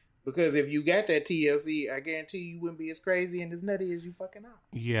TLC, because if you got that TLC, I guarantee you wouldn't be as crazy and as nutty as you fucking are.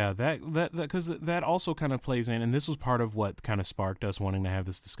 Yeah, that because that also kind of plays in, and this was part of what kind of sparked us wanting to have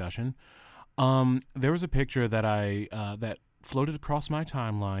this discussion. There was a picture that I that floated across my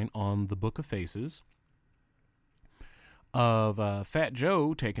timeline on the Book of Faces of Fat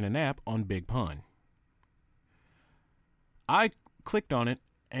Joe taking a nap on Big Pun. I clicked on it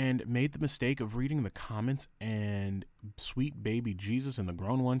and made the mistake of reading the comments, and sweet baby Jesus and the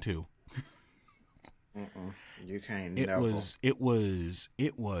grown one too. You can't. It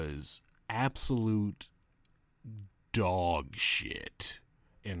was absolute dog shit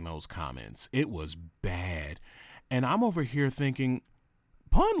in those comments. It was bad, and I'm over here thinking,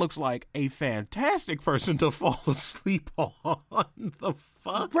 Pun looks like a fantastic person to fall asleep on. The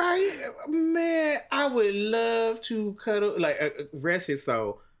fuck? Right? Man, I would love to cuddle, like, rest his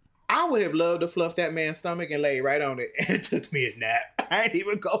soul. I would have loved to fluff that man's stomach and lay right on it, and it took me a nap. I ain't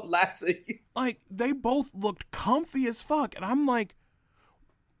even gonna lie to you. Like, they both looked comfy as fuck, and I'm like,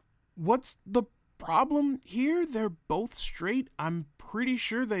 what's the problem here? They're both straight. I'm pretty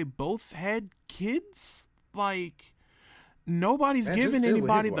sure they both had kids. Like, nobody's giving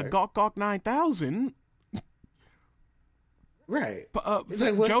anybody the Gawk Gawk 9000. Right.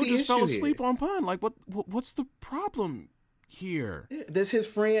 Like, Joe just fell asleep on Pun. Like, what's the problem here? Yeah, that's his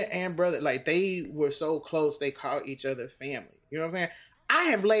friend and brother. Like, they were so close, they called each other family. You know what I'm saying? I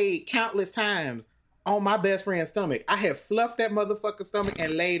have laid countless times on my best friend's stomach. I have fluffed that motherfucker's stomach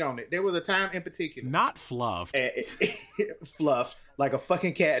and laid on it. There was a time in particular. Not fluffed. Fluffed. Like a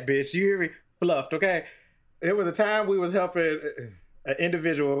fucking cat, bitch. You hear me? Fluffed, okay? There was a time we was helping an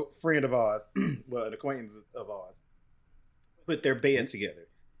individual friend of ours, well, an acquaintance of ours, put their bed together.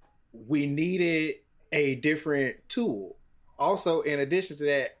 We needed a different tool. Also, in addition to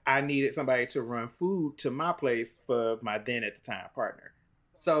that, I needed somebody to run food to my place for my then at the time partner.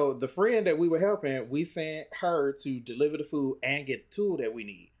 So the friend that we were helping, we sent her to deliver the food and get the tool that we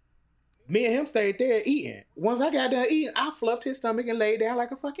need. Me and him stayed there eating. Once I got done eating, I fluffed his stomach and laid down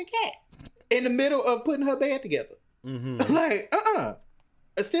like a fucking cat in the middle of putting her bed together. Mm-hmm. Like,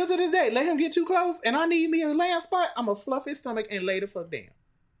 still to this day, let him get too close and I need me a land spot, I'm going to fluff his stomach and lay the fuck down.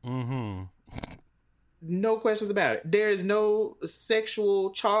 Mm-hmm. No questions about it. There is no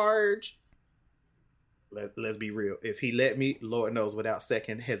sexual charge. Let's be real. If he let me, Lord knows, without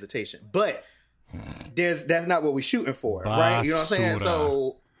second hesitation. But that's not what we're shooting for, right? You know what I'm saying?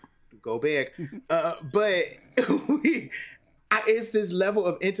 So go back. But it's this level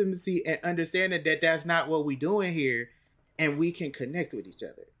of intimacy and understanding that that's not what we're doing here, and we can connect with each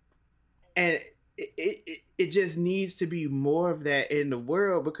other. And it just needs to be more of that in the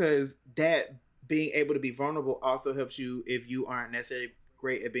world, because that being able to be vulnerable also helps you if you aren't necessarily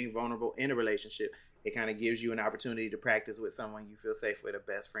great at being vulnerable in a relationship. It kind of gives you an opportunity to practice with someone you feel safe with, a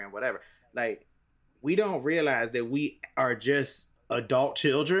best friend, whatever. Like, we don't realize that we are just adult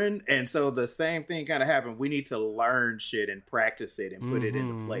children. And so the same thing kind of happened. We need to learn shit and practice it and put it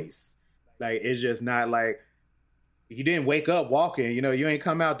into place. Like, it's just not like you didn't wake up walking, you know, you ain't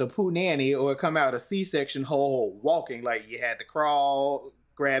come out the poo nanny or come out a C-section hole walking. Like, you had to crawl,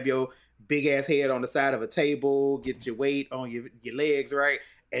 grab your big ass head on the side of a table, get your weight on your legs, right?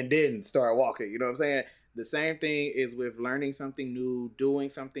 And then start walking. You know what I'm saying? The same thing is with learning something new, doing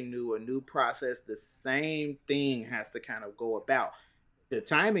something new, a new process. The same thing has to kind of go about. The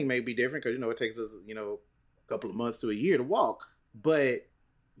timing may be different because, you know, it takes us, you know, a couple of months to a year to walk. But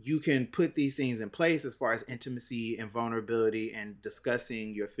you can put these things in place as far as intimacy and vulnerability and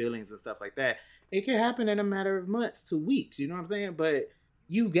discussing your feelings and stuff like that. It can happen in a matter of months to weeks. You know what I'm saying? But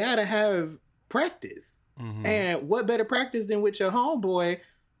you got to have practice. And what better practice than with your homeboy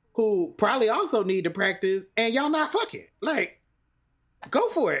who probably also need to practice and y'all not fucking. Like, go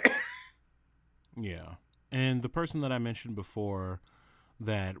for it. Yeah. And the person that I mentioned before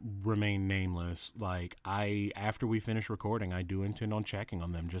that remained nameless, like, after we finish recording, I do intend on checking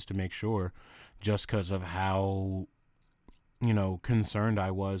on them just to make sure, just because of how, you know, concerned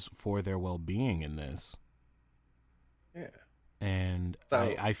I was for their well-being in this. Yeah. And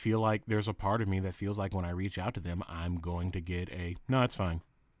so, I feel like there's a part of me that feels like when I reach out to them, I'm going to get no, it's fine.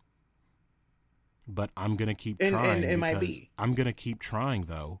 But I'm going to keep trying. And it might be. I'm going to keep trying,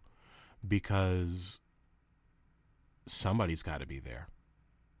 though, because somebody's got to be there.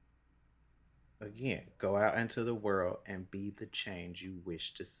 Again, go out into the world and be the change you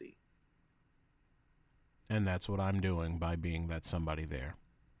wish to see. And that's what I'm doing by being that somebody there.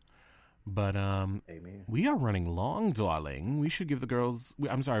 But Amen. We are running long, darling. We should give the dolls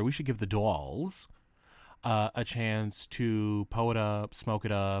a chance to pull it up, smoke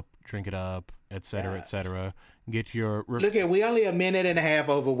it up, drink it up, etc., etc. Get your look at, we only a minute and a half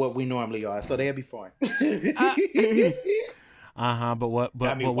over what we normally are, so they'll be fine. But what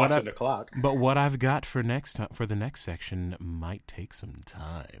the clock. But what I've got for the next section might take some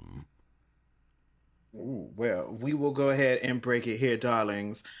time. Ooh, well, we will go ahead and break it here,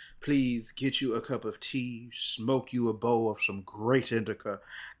 darlings. Please get you a cup of tea, smoke you a bowl of some great indica,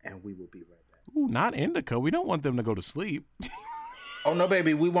 and we will be right back. Ooh, not indica. We don't want them to go to sleep. Oh, no,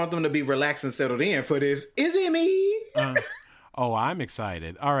 baby. We want them to be relaxed and settled in for this. Is it me? Oh, I'm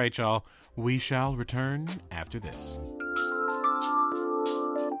excited. All right, y'all. We shall return after this.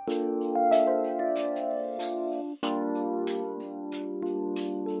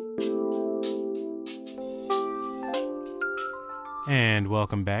 And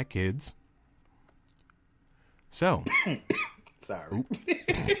welcome back, kids. So, sorry.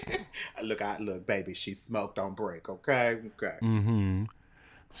 Look, baby, she smoked on break, okay?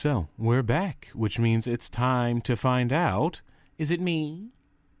 So, we're back, which means it's time to find out, is it me?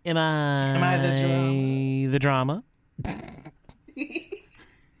 Am I the drama? I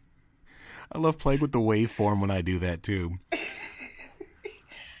love playing with the waveform when I do that, too.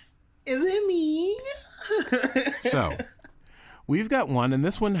 Is it me? So, we've got one, and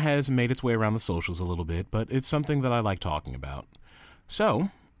this one has made its way around the socials a little bit, but it's something that I like talking about. So,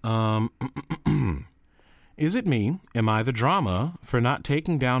 is it me? Am I the drama for not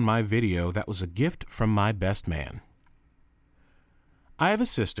taking down my video that was a gift from my best man? I have a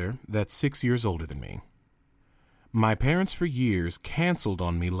sister that's 6 years older than me. My parents for years canceled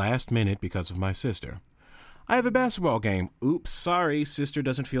on me last minute because of my sister. I have a basketball game. Oops, sorry, sister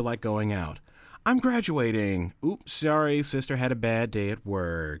doesn't feel like going out. I'm graduating. Oops, sorry, sister had a bad day at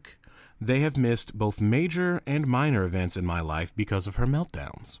work. They have missed both major and minor events in my life because of her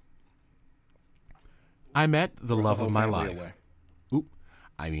meltdowns. I met the love of my life.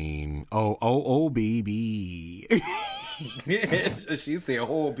 BB. She said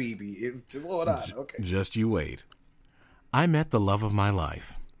whole BB. Just hold on. Okay. Just you wait. I met the love of my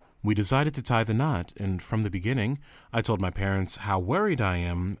life. We decided to tie the knot, and from the beginning, I told my parents how worried I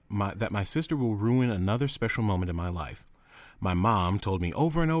am that my sister will ruin another special moment in my life. My mom told me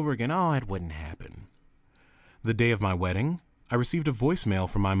over and over again, it wouldn't happen. The day of my wedding, I received a voicemail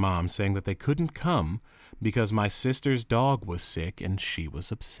from my mom saying that they couldn't come because my sister's dog was sick and she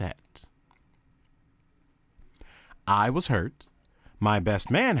was upset. I was hurt. My best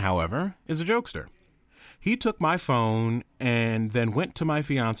man, however, is a jokester. He took my phone and then went to my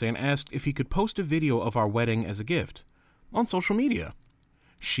fiancée and asked if he could post a video of our wedding as a gift on social media.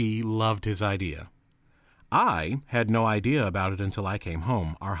 She loved his idea. I had no idea about it until I came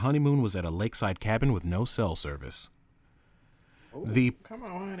home. Our honeymoon was at a lakeside cabin with no cell service. Ooh, come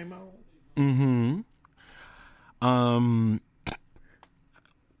on, honeymoon.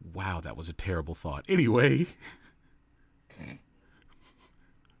 Wow, that was a terrible thought. Anyway.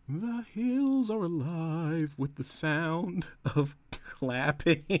 The hills are alive with the sound of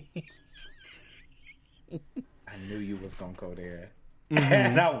clapping. I knew you was going to go there. Mm-hmm.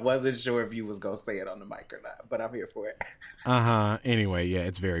 And I wasn't sure if you was going to say it on the mic or not, but I'm here for it. Anyway, yeah,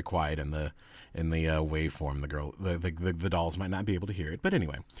 it's very quiet in the waveform. The dolls might not be able to hear it, but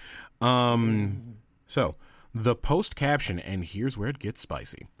anyway. So the post caption, and here's where it gets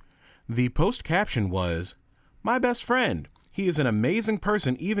spicy. The post caption was, "My best friend. He is an amazing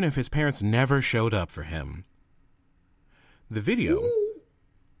person, even if his parents never showed up for him." The video.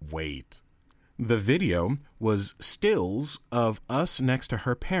 Wait. The video was stills of us next to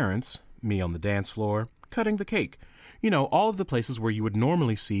her parents, me on the dance floor, cutting the cake. You know, all of the places where you would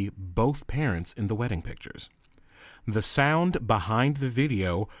normally see both parents in the wedding pictures. The sound behind the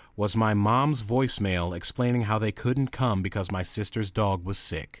video was my mom's voicemail explaining how they couldn't come because my sister's dog was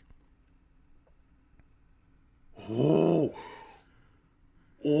sick. Oh.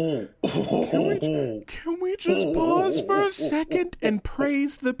 Can we just pause for a second and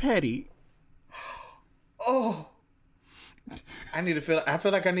praise the petty? Oh, I feel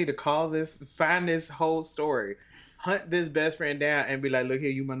like I need to find this whole story, hunt this best friend down, and be like, "Look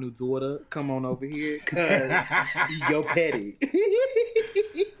here, you my new daughter. Come on over here, cause you're petty."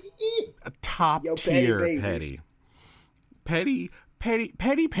 A top tier petty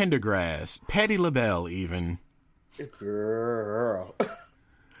Pendergrass, Petty LaBelle, even. Girl.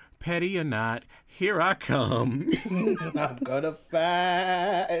 Petty or not, here I come. I'm gonna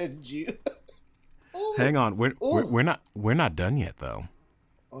find you. Ooh. Hang on, we're not done yet though.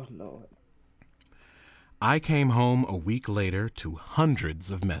 Oh Lord. I came home a week later to hundreds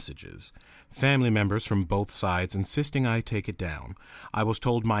of messages. Family members from both sides insisting I take it down. I was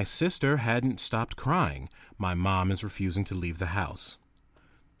told my sister hadn't stopped crying. My mom is refusing to leave the house.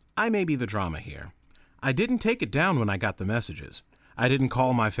 I may be the drama here. I didn't take it down when I got the messages. I didn't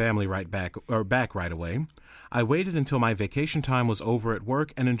call my family back right away. I waited until my vacation time was over at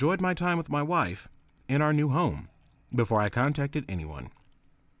work and enjoyed my time with my wife in our new home before I contacted anyone.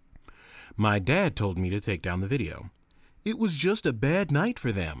 My dad told me to take down the video. It was just a bad night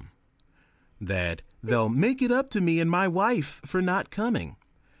for them. That they'll make it up to me and my wife for not coming.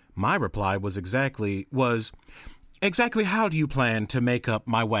 My reply was exactly how do you plan to make up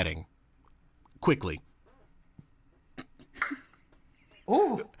my wedding? Quickly.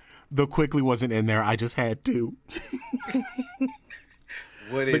 Ooh. The quickly wasn't in there. I just had to.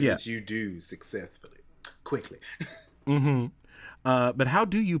 What is it you do successfully? Quickly. Mm-hmm. But how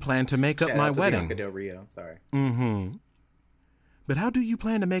do you plan to make up my wedding? Bianca Del Rio. Sorry. Mm-hmm. But how do you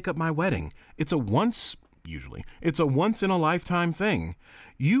plan to make up my wedding? It's a once in a lifetime thing.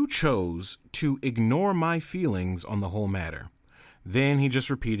 You chose to ignore my feelings on the whole matter. Then he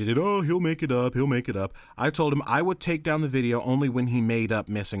just repeated it. Oh, he'll make it up. He'll make it up. I told him I would take down the video only when he made up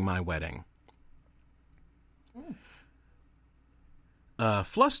missing my wedding.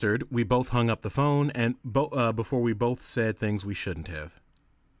 Flustered, we both hung up the phone and before we both said things we shouldn't have.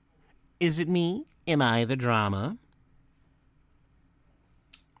 Is it me? Am I the drama?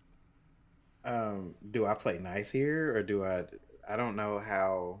 Do I play nice here or do I don't know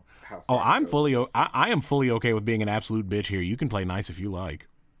how I am fully okay with being an absolute bitch here. You can play nice if you like.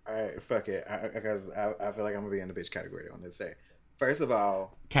 All right, fuck it. Because I feel like I'm gonna be in the bitch category on this day. First of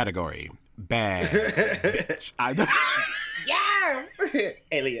all, category bad bitch. Yeah,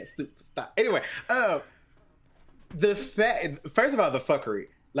 alien superstar. Anyway, first of all, the fuckery.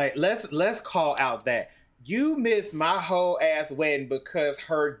 Like, let's call out that you missed my whole ass wedding because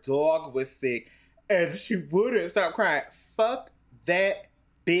her dog was sick and she wouldn't stop crying. Fuck that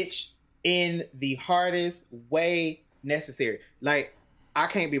bitch in the hardest way necessary. Like, I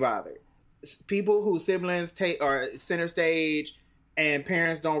can't be bothered. People whose siblings are center stage and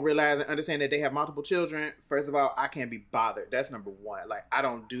parents don't realize and understand that they have multiple children. First of all, I can't be bothered. That's number one. Like, I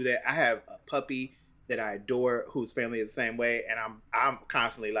don't do that. I have a puppy that I adore whose family is the same way, and I'm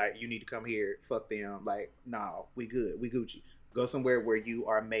constantly like, you need to come here. Fuck them. Like, no, we good. We Gucci. Go somewhere where you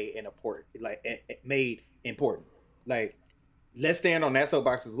are made important. Like, let's stand on that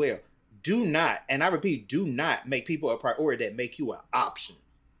soapbox as well. Do not, and I repeat, do not make people a priority that make you an option.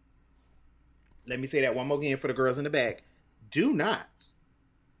 Let me say that one more again for the girls in the back. Do not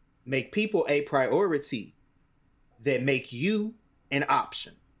make people a priority that make you an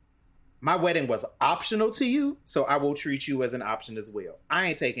option. My wedding was optional to you, so I will treat you as an option as well. I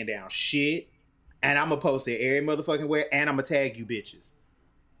ain't taking down shit, and I'm gonna post it every motherfucking where, and I'm gonna tag you bitches,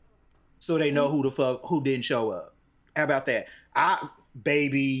 so they know who didn't show up. How about that?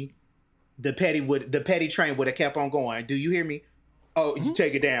 The petty train would have kept on going. Do you hear me? Oh, you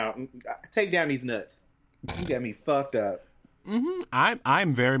take it down. Take down these nuts. You got me fucked up.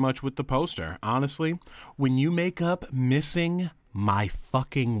 I'm very much with the poster. Honestly, when you make up missing my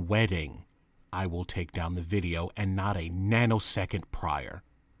fucking wedding, I will take down the video and not a nanosecond prior.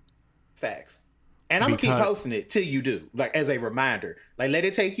 Facts. And I'm going to keep posting it till you do. Like, as a reminder. Like, let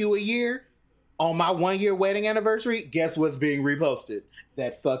it take you a year. On my 1-year wedding anniversary, guess what's being reposted?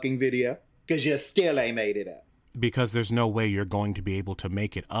 That fucking video. Because you still ain't made it up. Because there's no way you're going to be able to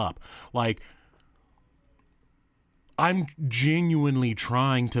make it up. Like, I'm genuinely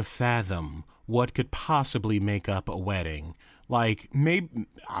trying to fathom what could possibly make up a wedding. Like, maybe,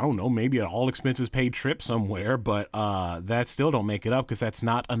 I don't know, maybe an all expenses paid trip somewhere, but that still don't make it up because that's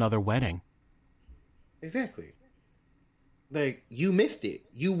not another wedding. Exactly. Like, you missed it.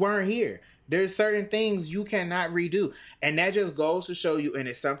 You weren't here. There's certain things you cannot redo. And that just goes to show you, and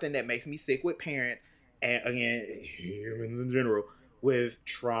it's something that makes me sick with parents, and again, humans in general, with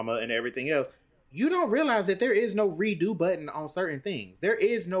trauma and everything else. You don't realize that there is no redo button on certain things. There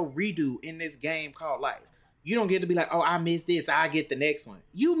is no redo in this game called life. You don't get to be like, oh, I missed this, I get the next one.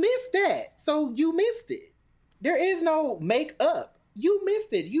 You missed that, so you missed it. There is no make up. You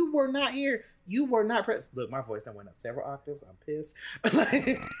missed it. You were not here. You were not present. Look, my voice done went up several octaves. I'm pissed.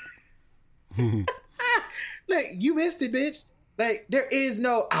 Like, you missed it, bitch. Like, there is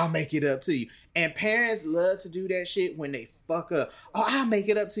no, I'll make it up to you. And parents love to do that shit when they fuck up. Oh, I'll make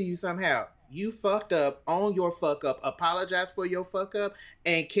it up to you somehow. You fucked up, own your fuck up, apologize for your fuck up,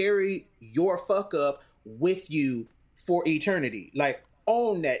 and carry your fuck up with you for eternity. Like,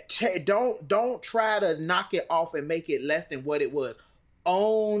 own that. Don't try to knock it off and make it less than what it was.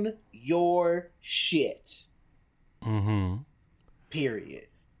 Own your shit. Period.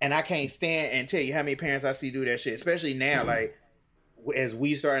 And I can't stand and tell you how many parents I see do that shit, especially now, like, as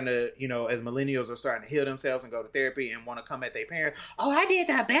we starting to, you know, as millennials are starting to heal themselves and go to therapy and want to come at their parents. Oh, I did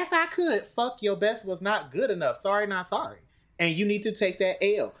the best I could. Fuck, your best was not good enough. Sorry, not sorry. And you need to take that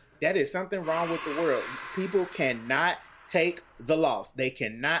L. That is something wrong with the world. People cannot take the loss. They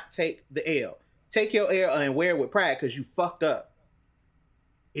cannot take the L. Take your L and wear it with pride because you fucked up.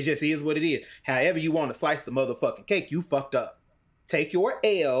 It just is what it is. However you want to slice the motherfucking cake, you fucked up. Take your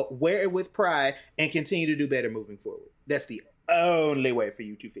L, wear it with pride, and continue to do better moving forward. That's the only way for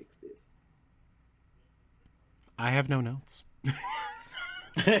you to fix this. I have no notes.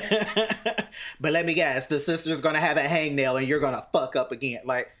 But let me guess, the sister's gonna have a hangnail and you're gonna fuck up again.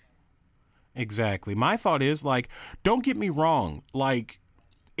 Like, exactly. My thought is, like, don't get me wrong. Like,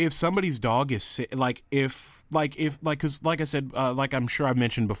 if somebody's dog is sick, because like I said, like I'm sure I've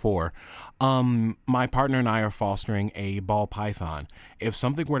mentioned before, my partner and I are fostering a ball python. If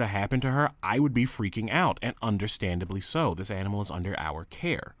something were to happen to her, I would be freaking out, and understandably so. This animal is under our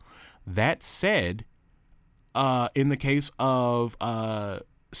care. That said, in the case of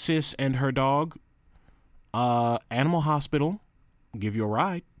Sis and her dog, animal hospital, give you a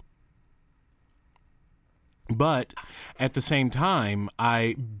ride. But at the same time,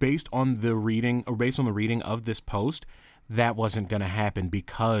 based on the reading of this post, that wasn't going to happen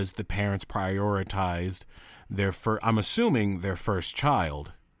because the parents prioritized I'm assuming their first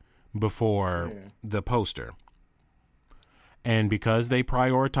child before the poster. And because they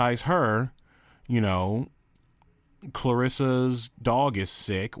prioritize her, you know, Clarissa's dog is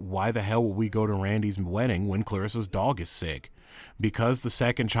sick. Why the hell will we go to Randy's wedding when Clarissa's dog is sick? Because the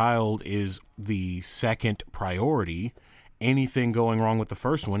second child is the second priority, anything going wrong with the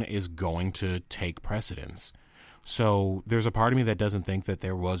first one is going to take precedence. So there's a part of me that doesn't think that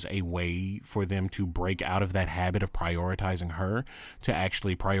there was a way for them to break out of that habit of prioritizing her to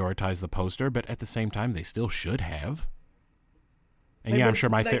actually prioritize the poster, but at the same time, they still should have. And yeah, I'm sure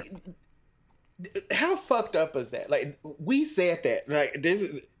how fucked up is that? Like, we said that. Like, this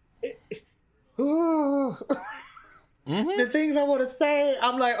is... The things I want to say,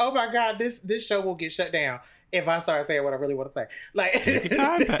 I'm like, oh my God, this show will get shut down if I start saying what I really want to say. Like, take your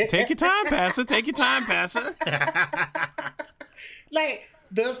time, Pastor. Take your time, Pastor. Like,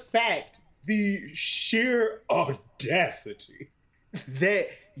 the sheer audacity that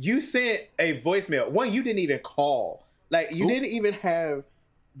you sent a voicemail. One, you didn't even call. Like, you didn't even have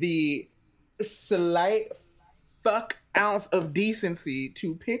the slight fuck ounce of decency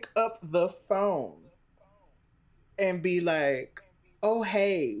to pick up the phone and be like, oh,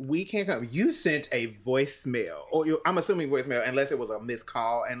 hey, we can't come. You sent a voicemail. Or I'm assuming voicemail, unless it was a missed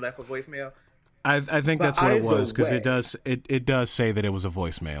call and left a voicemail. I think that's what it was, because it does say that it was a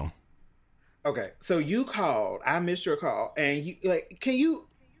voicemail. Okay, so you called. I missed your call. And you, like,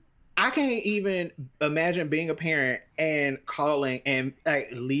 I can't even imagine being a parent and calling and, like,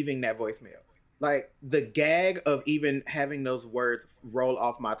 leaving that voicemail. Like the gag of even having those words roll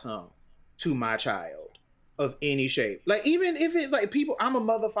off my tongue to my child of any shape. Like even if it's like people, I'm a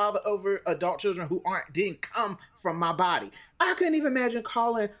mother, father over adult children who didn't come from my body. I couldn't even imagine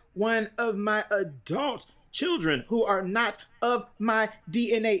calling one of my adult children who are not of my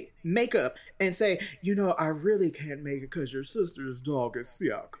DNA makeup and say, you know, I really can't make it because your sister's dog is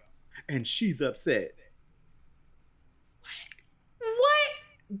sick and she's upset. What?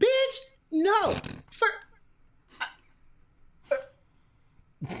 Bitch? No.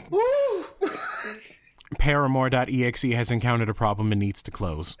 Paramore.exe has encountered a problem and needs to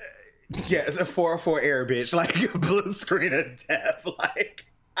close. Yes, a 404 error, bitch. Like, blue screen of death. Like,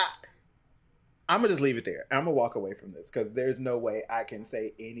 I'm going to just leave it there. I'm going to walk away from this because there's no way I can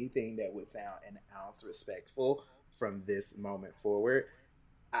say anything that would sound an ounce respectful from this moment forward.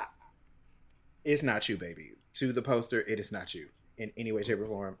 It's not you, baby. To the poster, it is not you in any way, shape, or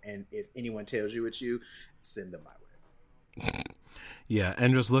form. And if anyone tells you it's you, send them my way. Yeah,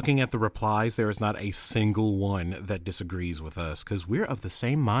 and just looking at the replies, there is not a single one that disagrees with us because we're of the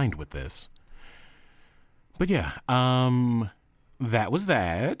same mind with this. But yeah, that was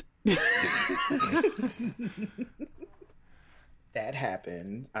that. That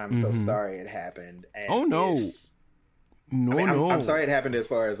happened. I'm so sorry it happened. And oh no. I'm sorry it happened as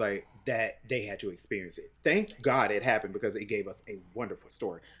far as like that they had to experience it. Thank God it happened because it gave us a wonderful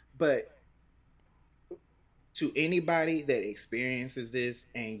story. But to anybody that experiences this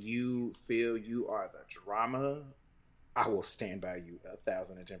and you feel you are the drama, I will stand by you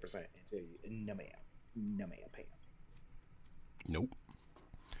 1,010% and tell you, no ma'am. No ma'am, Pam. Nope.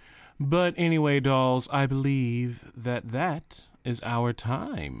 But anyway, dolls, I believe that is our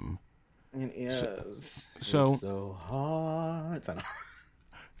time. It is. So it's so hard.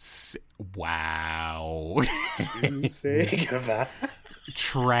 Wow. You say goodbye.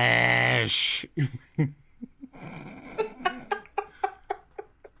 Trash.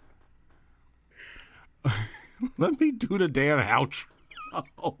 Let me do the damn outro.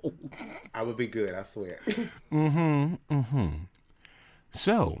 I would be good, I swear.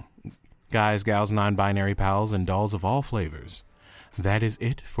 So, guys, gals, non-binary pals, and dolls of all flavors, that is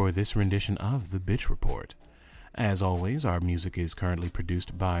it for this rendition of The Bitch Report. As always, our music is currently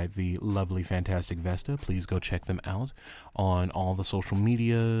produced by the lovely, fantastic Vesta. Please go check them out on all the social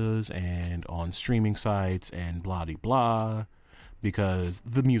medias and on streaming sites and blah-de-blah, because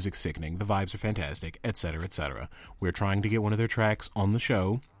the music's sickening, the vibes are fantastic, etc., etc. We're trying to get one of their tracks on the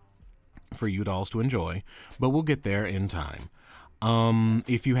show for you dolls to enjoy, but we'll get there in time.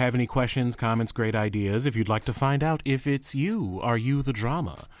 If you have any questions, comments, great ideas, if you'd like to find out if it's you, are you the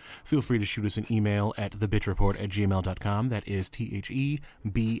drama, feel free to shoot us an email at thebitchreport@gmail.com. That is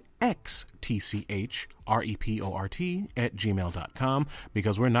THEBXTCHREPORT@gmail.com,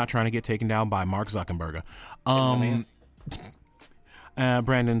 because we're not trying to get taken down by Mark Zuckerberg. Brandon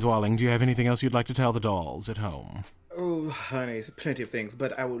Dwalling, do you have anything else you'd like to tell the dolls at home? Oh, honey, it's plenty of things,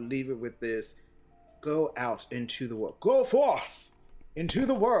 but I will leave it with this. Go out into the world. Go forth into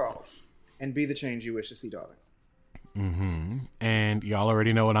the world and be the change you wish to see, darling. And y'all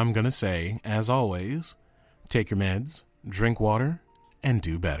already know what I'm going to say. As always, take your meds, drink water, and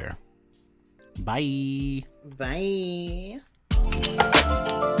do better. Bye. Bye.